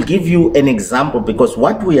example, I will give you an example because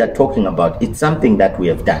what we are talking about, it's something that we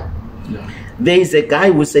have done. There is a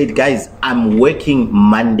guy who said, guys, I'm working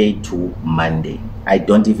Monday to Monday. I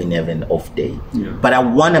don't even have an off day. But I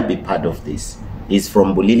want to be part of this. He's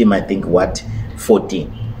from Bulilim, I think,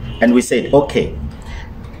 14. And we said, okay,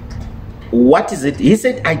 what is it? He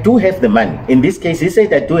said, I do have the money. In this case, he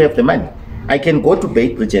said, I do have the money. I can go to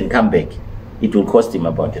Beitbridge and come back. It will cost him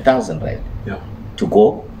about 1,000 rand to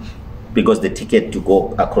go, because the ticket to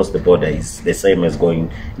go across the border is the same as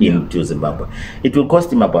going into Zimbabwe. It will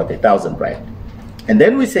cost him about 1,000 rand. And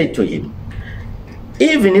then we say to him,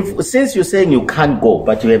 even if, since you're saying you can't go,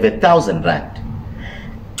 but you have 1,000 rand,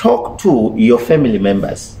 talk to your family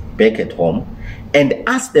members back at home and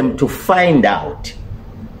ask them to find out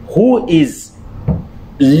who is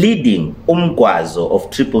leading Umkwazo of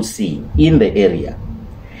CCC in the area.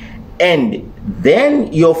 And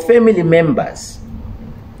then your family members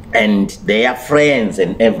and their friends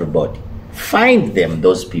and everybody, find them,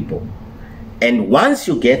 those people. And once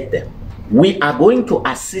you get them, we are going to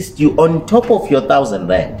assist you on top of your 1,000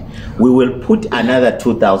 rand. We will put another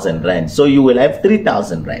 2,000 rand. So you will have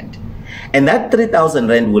 3,000 rand. And that 3,000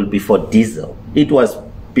 rand will be for diesel. It was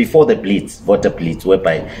before the blitz, voter blitz,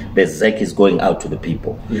 whereby the ZEC is going out to the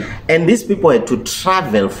people. Yeah. And these people had to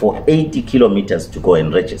travel for 80 kilometers to go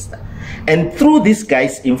and register. And through this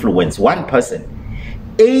guy's influence, one person,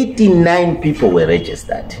 89 people were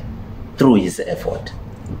registered through his effort.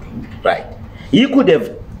 Okay. Right. He could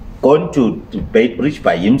have gone to Beitbridge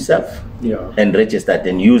by himself, yeah, and registered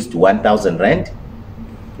and used 1,000 rand,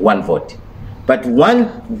 one vote. But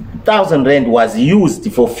 1,000 rand was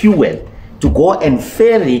used for fuel to go and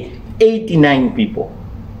ferry 89 people.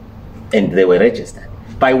 And they were registered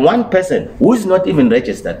by one person who is not even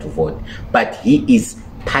registered to vote, but he is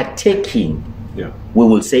partaking, yeah, we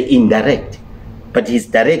will say indirect, but he's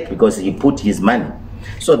direct because he put his money.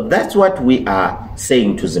 So that's what we are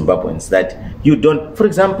saying to Zimbabweans, that you don't, for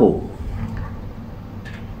example,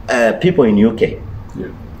 people in UK,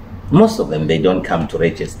 yeah, most of them, they don't come to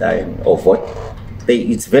register or vote.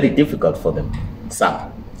 It's very difficult for them,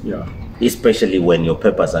 some. Yeah. Especially when your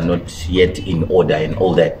papers are not yet in order and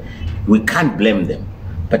all that. We can't blame them.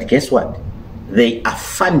 But guess what? They are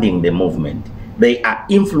funding the movement. They are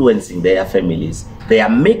influencing their families. They are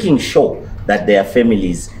making sure that their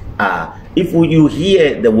families are, if you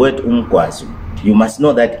hear the word Umkwazi, you must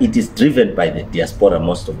know that it is driven by the diaspora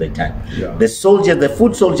most of the time. Yeah. The soldiers, the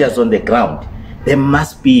foot soldiers on the ground, there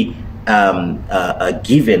must be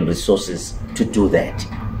given resources to do that.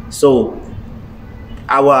 So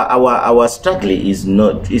our struggle is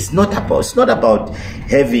not about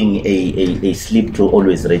having a slip to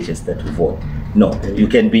always register to vote. No, you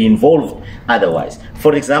can be involved otherwise.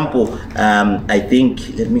 For example, I think,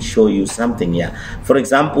 let me show you something here. For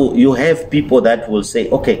example, you have people that will say,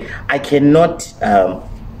 okay, I cannot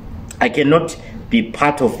be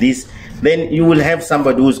part of this. Then you will have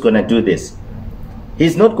somebody who's going to do this.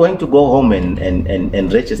 He's not going to go home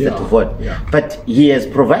and register, yeah, to vote, yeah, but he has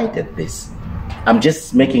provided this. I'm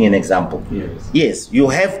just making an example. Yes. Yes, you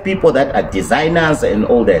have people that are designers and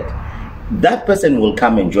all that. That person will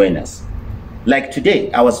come and join us. Like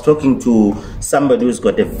today, I was talking to somebody who's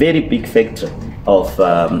got a very big factory of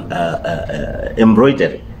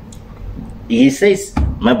embroidery. He says,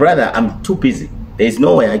 my brother, I'm too busy. There's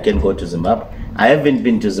no way I can go to Zimbabwe. I haven't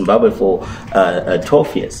been to Zimbabwe for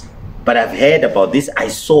 12 years. But I've heard about this, I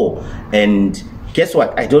saw. And guess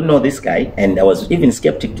what? I don't know this guy. And I was even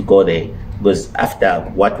skeptic to go there. Because after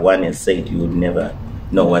what one has said, you would never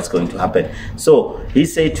know what's going to happen. So he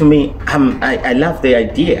said to me, I love the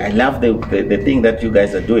idea. I love the thing that you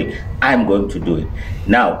guys are doing. I'm going to do it.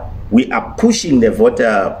 Now, we are pushing the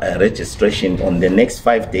voter registration on the next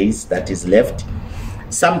 5 days that is left.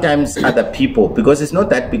 Sometimes other people, because it's not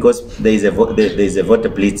that because there is a voter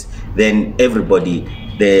blitz, then everybody,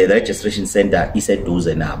 the registration center is at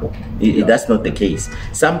Duzenabo. That's not the case.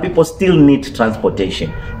 Some people still need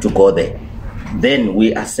transportation to go there. Then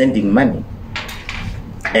we are sending money.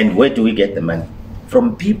 And where do we get the money?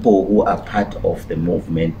 From people who are part of the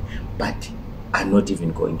movement, but are not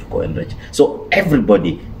even going to go and register. So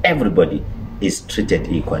everybody is treated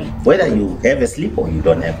equally, whether you have a slip or you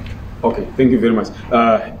don't have it. Okay, thank you very much.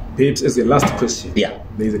 Perhaps as a last question, yeah,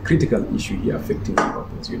 there is a critical issue here affecting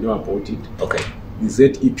Zimbabweans. You know about it. Okay. The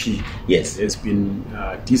ZEP, yes, has been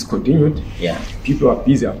discontinued. Yeah. People are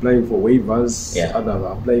busy applying for waivers. Yeah. Others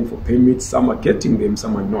are applying for permits. Some are getting them,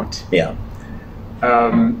 some are not. Yeah.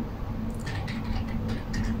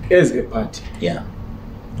 As a party, yeah,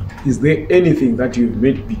 is there anything that you've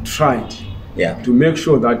maybe tried, yeah, to make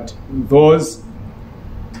sure that those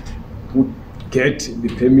who get the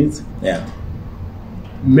permits, yeah,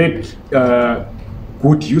 make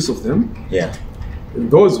good use of them? Yeah.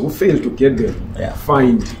 And those who fail to get them, yeah,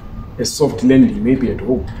 find a soft landing, maybe at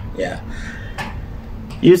home. Yeah.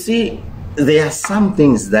 You see, there are some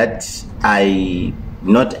things that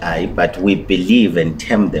but we believe and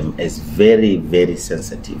term them as very, very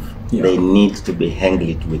sensitive. Yeah. They need to be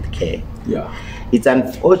handled with care. Yeah. It's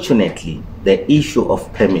unfortunately the issue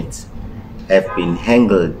of permits have been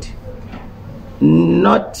handled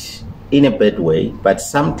not in a bad way, but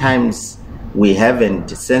sometimes we haven't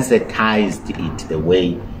sensitized it the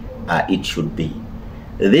way it should be.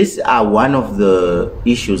 These are one of the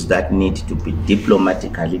issues that need to be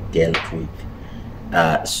diplomatically dealt with.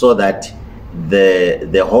 so that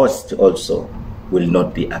the host also will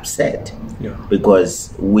not be upset. Yeah.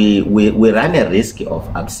 Because we run a risk of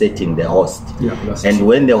upsetting the host. Yeah, and true.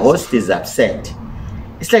 When the host is upset,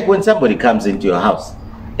 it's like when somebody comes into your house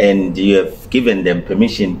and you have given them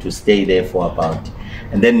permission to stay there for about,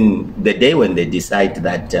 and then the day when they decide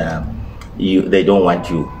that they don't want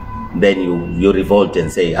you, then you revolt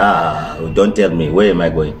and say, don't tell me, where am I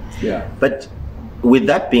going? Yeah. But with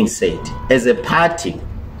that being said, as a party,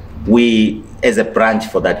 as a branch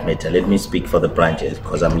for that matter, let me speak for the branches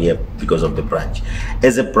because I'm here because of the branch.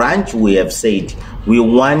 As a branch, we have said we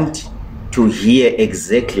want to hear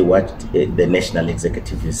exactly what the National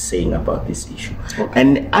Executive is saying about this issue. Okay.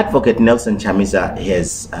 And Advocate Nelson Chamisa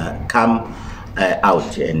has come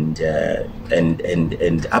out and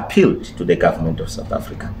appealed to the government of South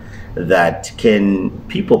Africa that can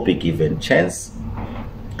people be given chance.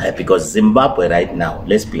 Because Zimbabwe right now,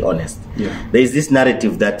 let's be honest, there is this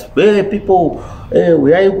narrative that people,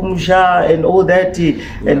 we are Gumusha and all that,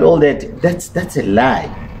 and all that. That's a lie.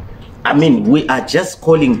 I mean, we are just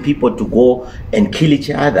calling people to go and kill each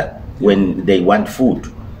other when they want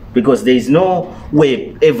food, because there is no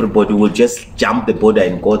way everybody will just jump the border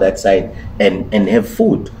and go that side and have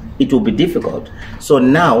food. It will be difficult. So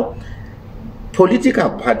now, political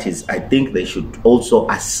parties, I think they should also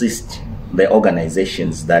assist the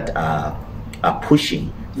organizations that are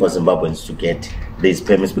pushing for Zimbabweans to get these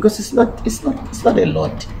permits, because it's not a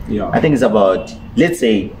lot. Yeah. I think it's about, let's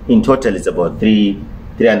say in total it's about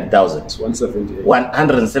 300,000.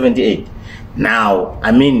 178. Now,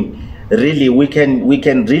 I mean, really we can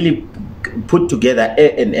really put together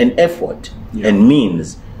an effort and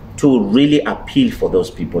means to really appeal for those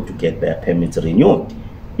people to get their permits renewed,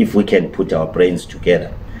 if we can put our brains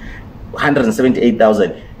together.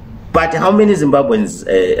 178,000. But how many Zimbabweans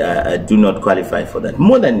do not qualify for that?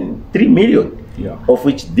 More than 3 million, of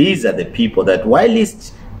which these are the people that, while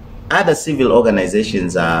other civil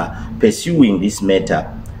organizations are pursuing this matter,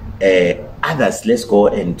 others, let's go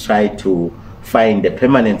and try to find a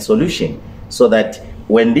permanent solution, so that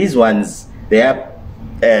when these ones, their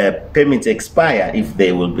permits expire, if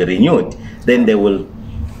they will be renewed, then they will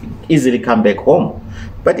easily come back home.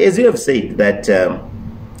 But as you have said, that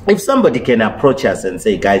if somebody can approach us and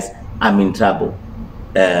say, guys, I'm in trouble,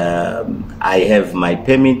 I have my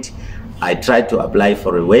permit, I tried to apply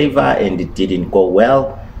for a waiver and it didn't go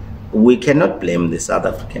well, we cannot blame the South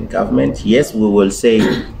African government. Yes, we will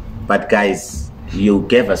say, but guys, you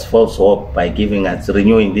gave us false hope by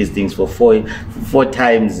renewing these things for four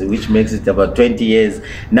times, which makes it about 20 years.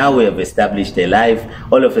 Now we have established a life,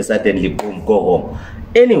 all of a sudden, boom, go home.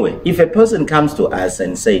 Anyway, if a person comes to us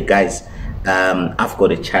and say, guys, I've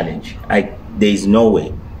got a challenge, there is no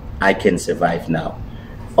way I can survive now.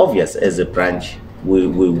 Obvious, as a branch, we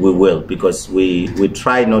will, because we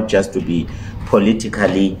try not just to be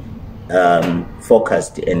politically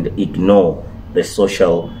focused and ignore the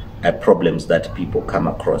social problems that people come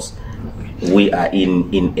across. We are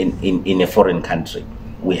in a foreign country.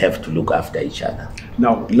 We have to look after each other.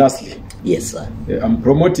 Now, lastly, yes, sir. I'm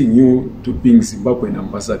promoting you to being Zimbabwean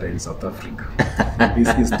ambassador in South Africa. In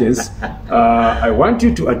this instance, I want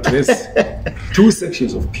you to address two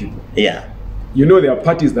sections of people. Yeah. You know, there are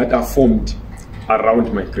parties that are formed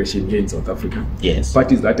around migration here in South Africa. Yes.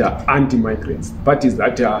 Parties that are anti-migrants. Parties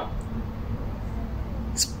that are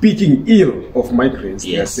speaking ill of migrants.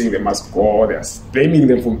 Yes. They are saying they must go. They are blaming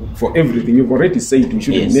them for everything. You've already said we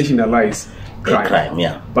shouldn't nationalize crime.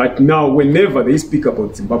 Yeah. But now, whenever they speak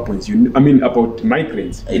about Zimbabweans, about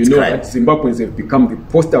migrants, it's you know crime. that Zimbabweans have become the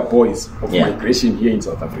poster boys of migration here in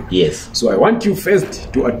South Africa. Yes. So I want you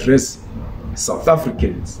first to address South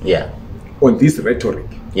Africans on this rhetoric.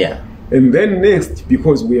 Yeah. And then next,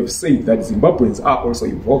 because we have said that Zimbabweans are also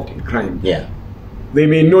involved in crime. Yeah. They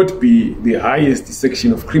may not be the highest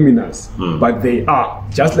section of criminals, but they are,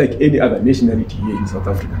 just like any other nationality here in South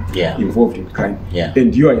Africa, involved in crime. Yeah.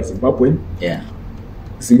 And you are a Zimbabwean. Yeah.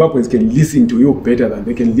 Zimbabweans can listen to you better than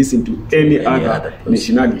they can listen to any other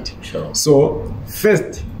nationality. Sure. So,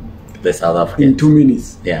 first, the South Africans, in 2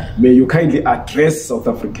 minutes, yeah, may you kindly address South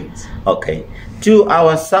Africans. Okay. To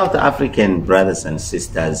our South African brothers and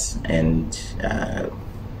sisters and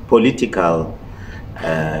political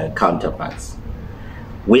counterparts,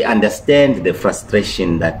 we understand the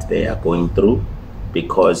frustration that they are going through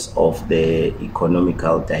because of the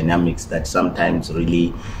economical dynamics that sometimes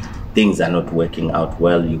really things are not working out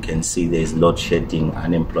well. You can see there's load shedding,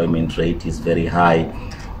 unemployment rate is very high,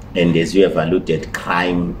 and as you have alluded,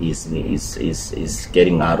 crime is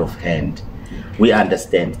getting out of hand. We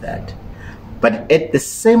understand that. But at the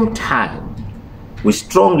same time, we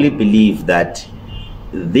strongly believe that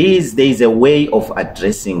there is a way of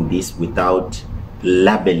addressing this without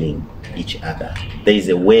labeling each other. There is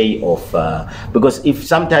a way of because if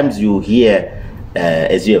sometimes you hear,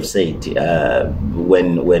 as you have said,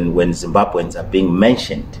 when Zimbabweans are being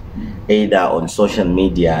mentioned, either on social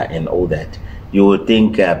media and all that, you will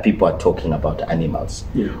think people are talking about animals.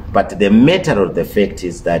 Yeah. But the matter of the fact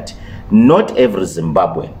is that not every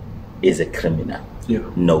Zimbabwean is a criminal. Yeah.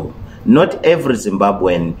 No, not every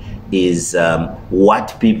Zimbabwean is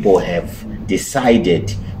what people have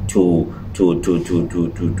decided to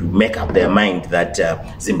make up their mind that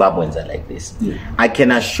Zimbabweans are like this. Yeah. I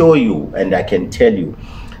can assure you, and I can tell you,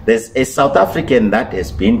 there's a South African that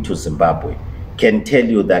has been to Zimbabwe can tell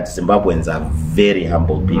you that Zimbabweans are very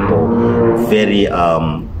humble people, very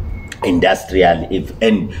industrial,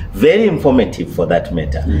 and very informative for that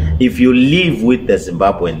matter. If you live with the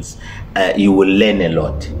Zimbabweans, you will learn a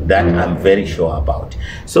lot. That I'm very sure about.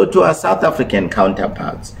 So to our South African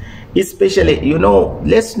counterparts, especially, you know,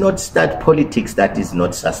 let's not start politics that is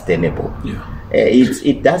not sustainable. Yeah.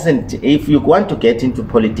 It doesn't. If you want to get into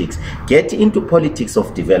politics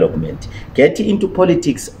of development, get into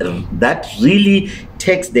politics that really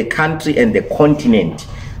takes the country and the continent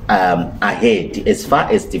ahead as far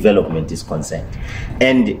as development is concerned.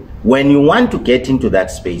 And when you want to get into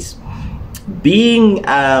that space, being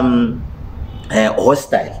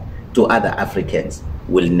hostile to other Africans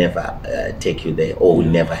will never take you there, or will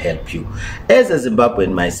never help you. As a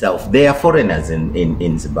Zimbabwean myself, there are foreigners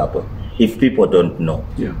in Zimbabwe. If people don't know,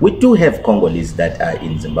 we do have Congolese that are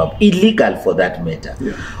in Zimbabwe, illegal for that matter.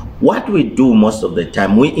 What we do most of the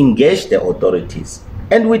time, we engage the authorities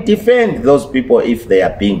and we defend those people if they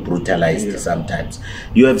are being brutalized sometimes.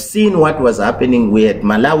 You have seen what was happening. We had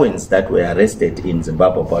Malawans that were arrested in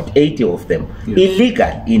Zimbabwe, about 80 of them,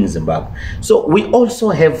 illegal in Zimbabwe. So we also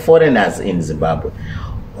have foreigners in Zimbabwe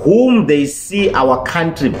whom they see our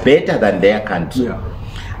country better than their country.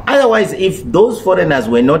 Otherwise, if those foreigners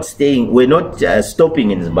were not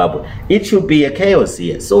stopping in Zimbabwe, it should be a chaos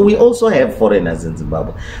here. So we also have foreigners in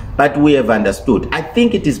Zimbabwe, but we have understood. I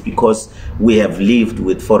think it is because we have lived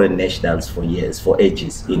with foreign nationals for years, for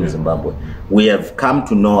ages in Zimbabwe. We have come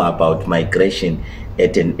to know about migration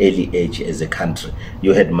at an early age as a country.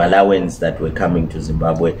 You had Malawans that were coming to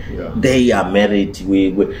Zimbabwe. They are married.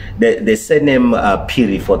 The surname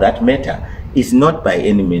Piri, for that matter, is not by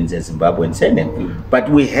any means a Zimbabwean surname, but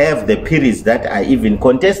we have the Piris that are even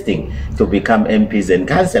contesting to become MPs and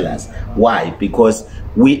councillors. Why? Because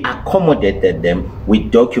we accommodated them, we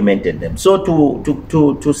documented them. So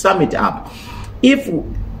to sum it up, if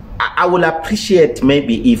I will appreciate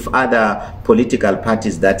maybe if other political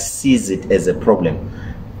parties that sees it as a problem,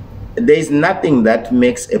 there is nothing that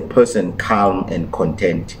makes a person calm and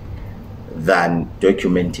content than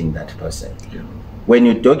documenting that person. When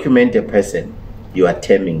you document a person, you are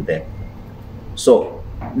taming them. So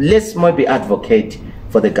let's maybe advocate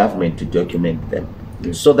for the government to document them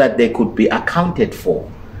so that they could be accounted for,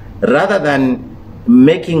 rather than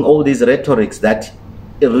making all these rhetorics that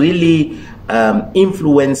really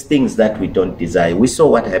influence things that we don't desire. We saw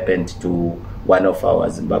what happened to one of our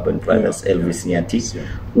Zimbabwean brothers, Elvis Nyati.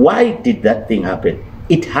 Why did that thing happen?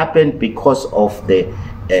 It happened because of the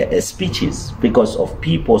speeches, because of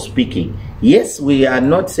people speaking. Yes, we are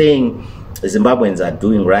not saying Zimbabweans are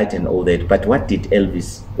doing right and all that, but what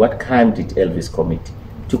crime did Elvis commit?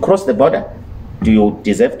 To cross the border? Do you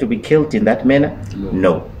deserve to be killed in that manner?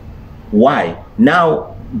 No. Why?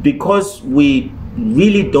 Now, because we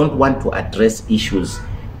really don't want to address issues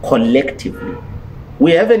collectively.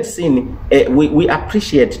 We haven't seen, we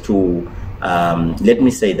appreciate to, let me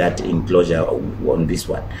say that in closure on this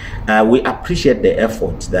one. We appreciate the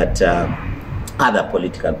effort that other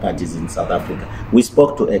political parties in South Africa. We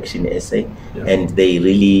spoke to Action SA, and they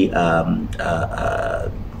really,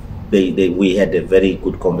 we had a very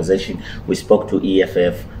good conversation. We spoke to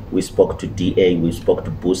EFF, we spoke to DA, we spoke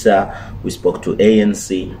to BUSA, we spoke to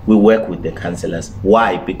ANC. We work with the councillors.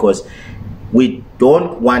 Why? Because we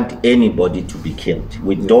don't want anybody to be killed.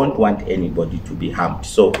 We don't want anybody to be harmed.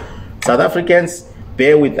 So South Africans,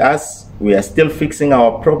 bear with us. We are still fixing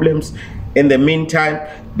our problems. In the meantime,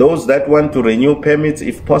 those that want to renew permits,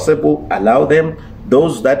 if possible, allow them.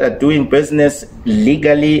 Those that are doing business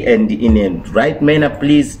legally and in a right manner,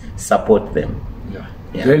 please support them.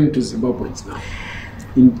 Then to Zimbabweans now.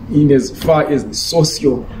 In as far as the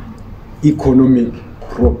socio-economic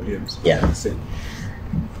problems.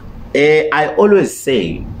 I always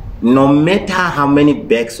say, no matter how many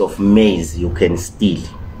bags of maize you can steal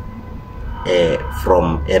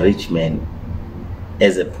from a rich man,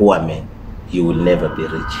 as a poor man, you will never be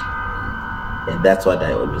rich. And that's what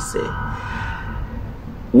I always say.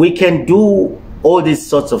 We can do all these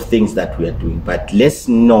sorts of things that we are doing. But let's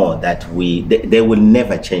know that they will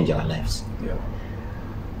never change our lives. Yeah.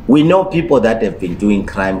 We know people that have been doing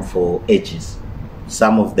crime for ages.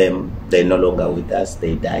 Some of them, they're no longer with us,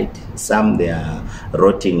 they died. Some, they are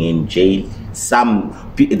rotting in jail.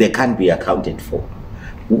 Some, they can't be accounted for.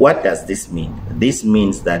 What does this mean? This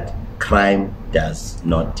means that crime does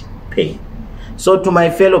not pay. So to my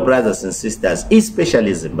fellow brothers and sisters,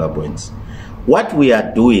 especially Zimbabweans, what we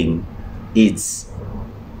are doing is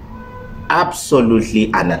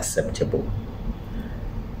absolutely unacceptable.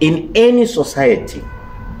 In any society,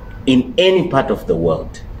 in any part of the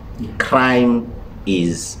world, crime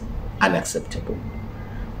is unacceptable.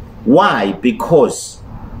 Why? Because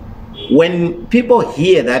when people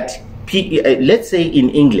hear that, let's say in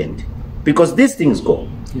England, because these things go,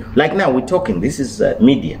 like now we're talking, this is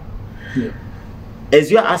media. Yeah. As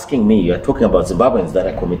you're asking me, you're talking about Zimbabweans that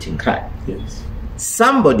are committing crime. Yes.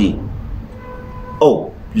 Somebody,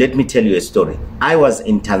 oh, let me tell you a story. I was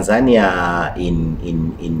in Tanzania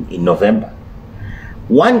in November.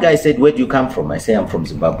 One guy said, where do you come from? I say, I'm from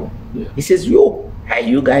Zimbabwe. Yeah. He says, you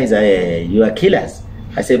guys you are killers.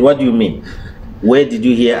 I said, what do you mean? Where did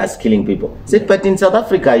you hear us killing people? He said, but in South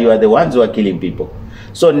Africa, you are the ones who are killing people.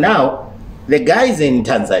 So now, the guy is in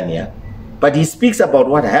Tanzania, but he speaks about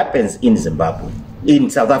what happens in Zimbabwe, in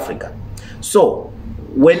South Africa. So,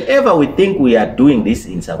 whenever we think we are doing this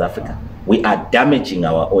in South Africa, we are damaging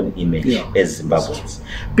our own image as Zimbabweans.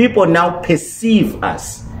 People now perceive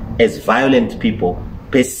us as violent people,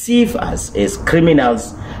 perceive us as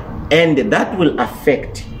criminals, and that will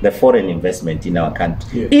affect the foreign investment in our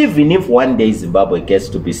country. Even if one day Zimbabwe gets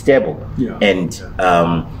to be stable and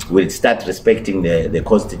will start respecting the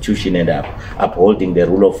constitution and upholding the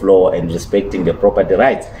rule of law and respecting the property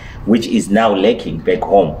rights, which is now lacking back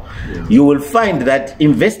home, you will find that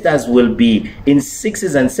investors will be in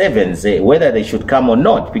 6s and 7s, whether they should come or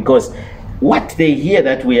not, because what they hear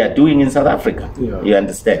that we are doing in South Africa, you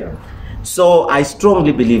understand? So I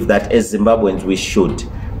strongly believe that as Zimbabweans, we should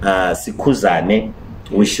sikuzane,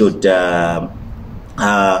 we should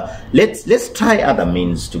let's try other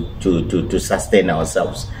means to sustain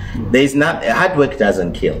ourselves. There is not, hard work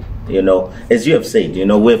doesn't kill. You know, as you have said, you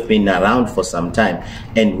know, we've been around for some time,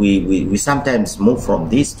 and we sometimes move from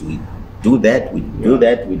this to do that, we do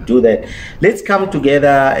that, we do that. Let's come together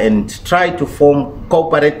and try to form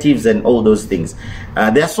cooperatives and all those things.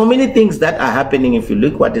 There are so many things that are happening. If you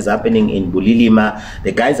look what is happening in Bulilima,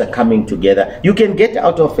 the guys are coming together. You can get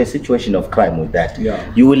out of a situation of crime with that.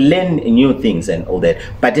 You will learn new things and all that.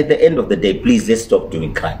 But at the end of the day, please, let's stop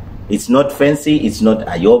doing crime. It's not fancy, it's not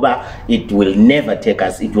ayoba, it will never take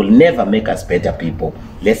us, it will never make us better people.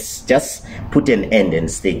 Let's just put an end and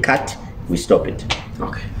stay cut, we stop it.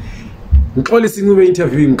 Okay. Mxolisi Ncube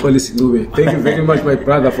interviewing Mxolisi Ncube. Thank you very much, my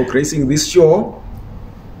brother, for gracing this show.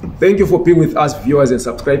 Thank you for being with us, viewers and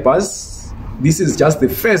subscribers. This is just the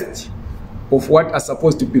first of what are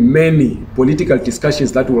supposed to be many political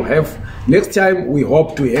discussions that we'll have. Next time, we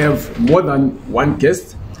hope to have more than one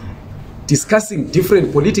guest discussing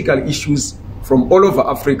different political issues from all over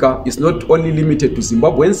Africa. It's not only limited to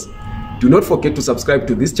Zimbabweans. Do not forget to subscribe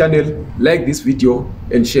to this channel, like this video,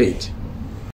 and share it.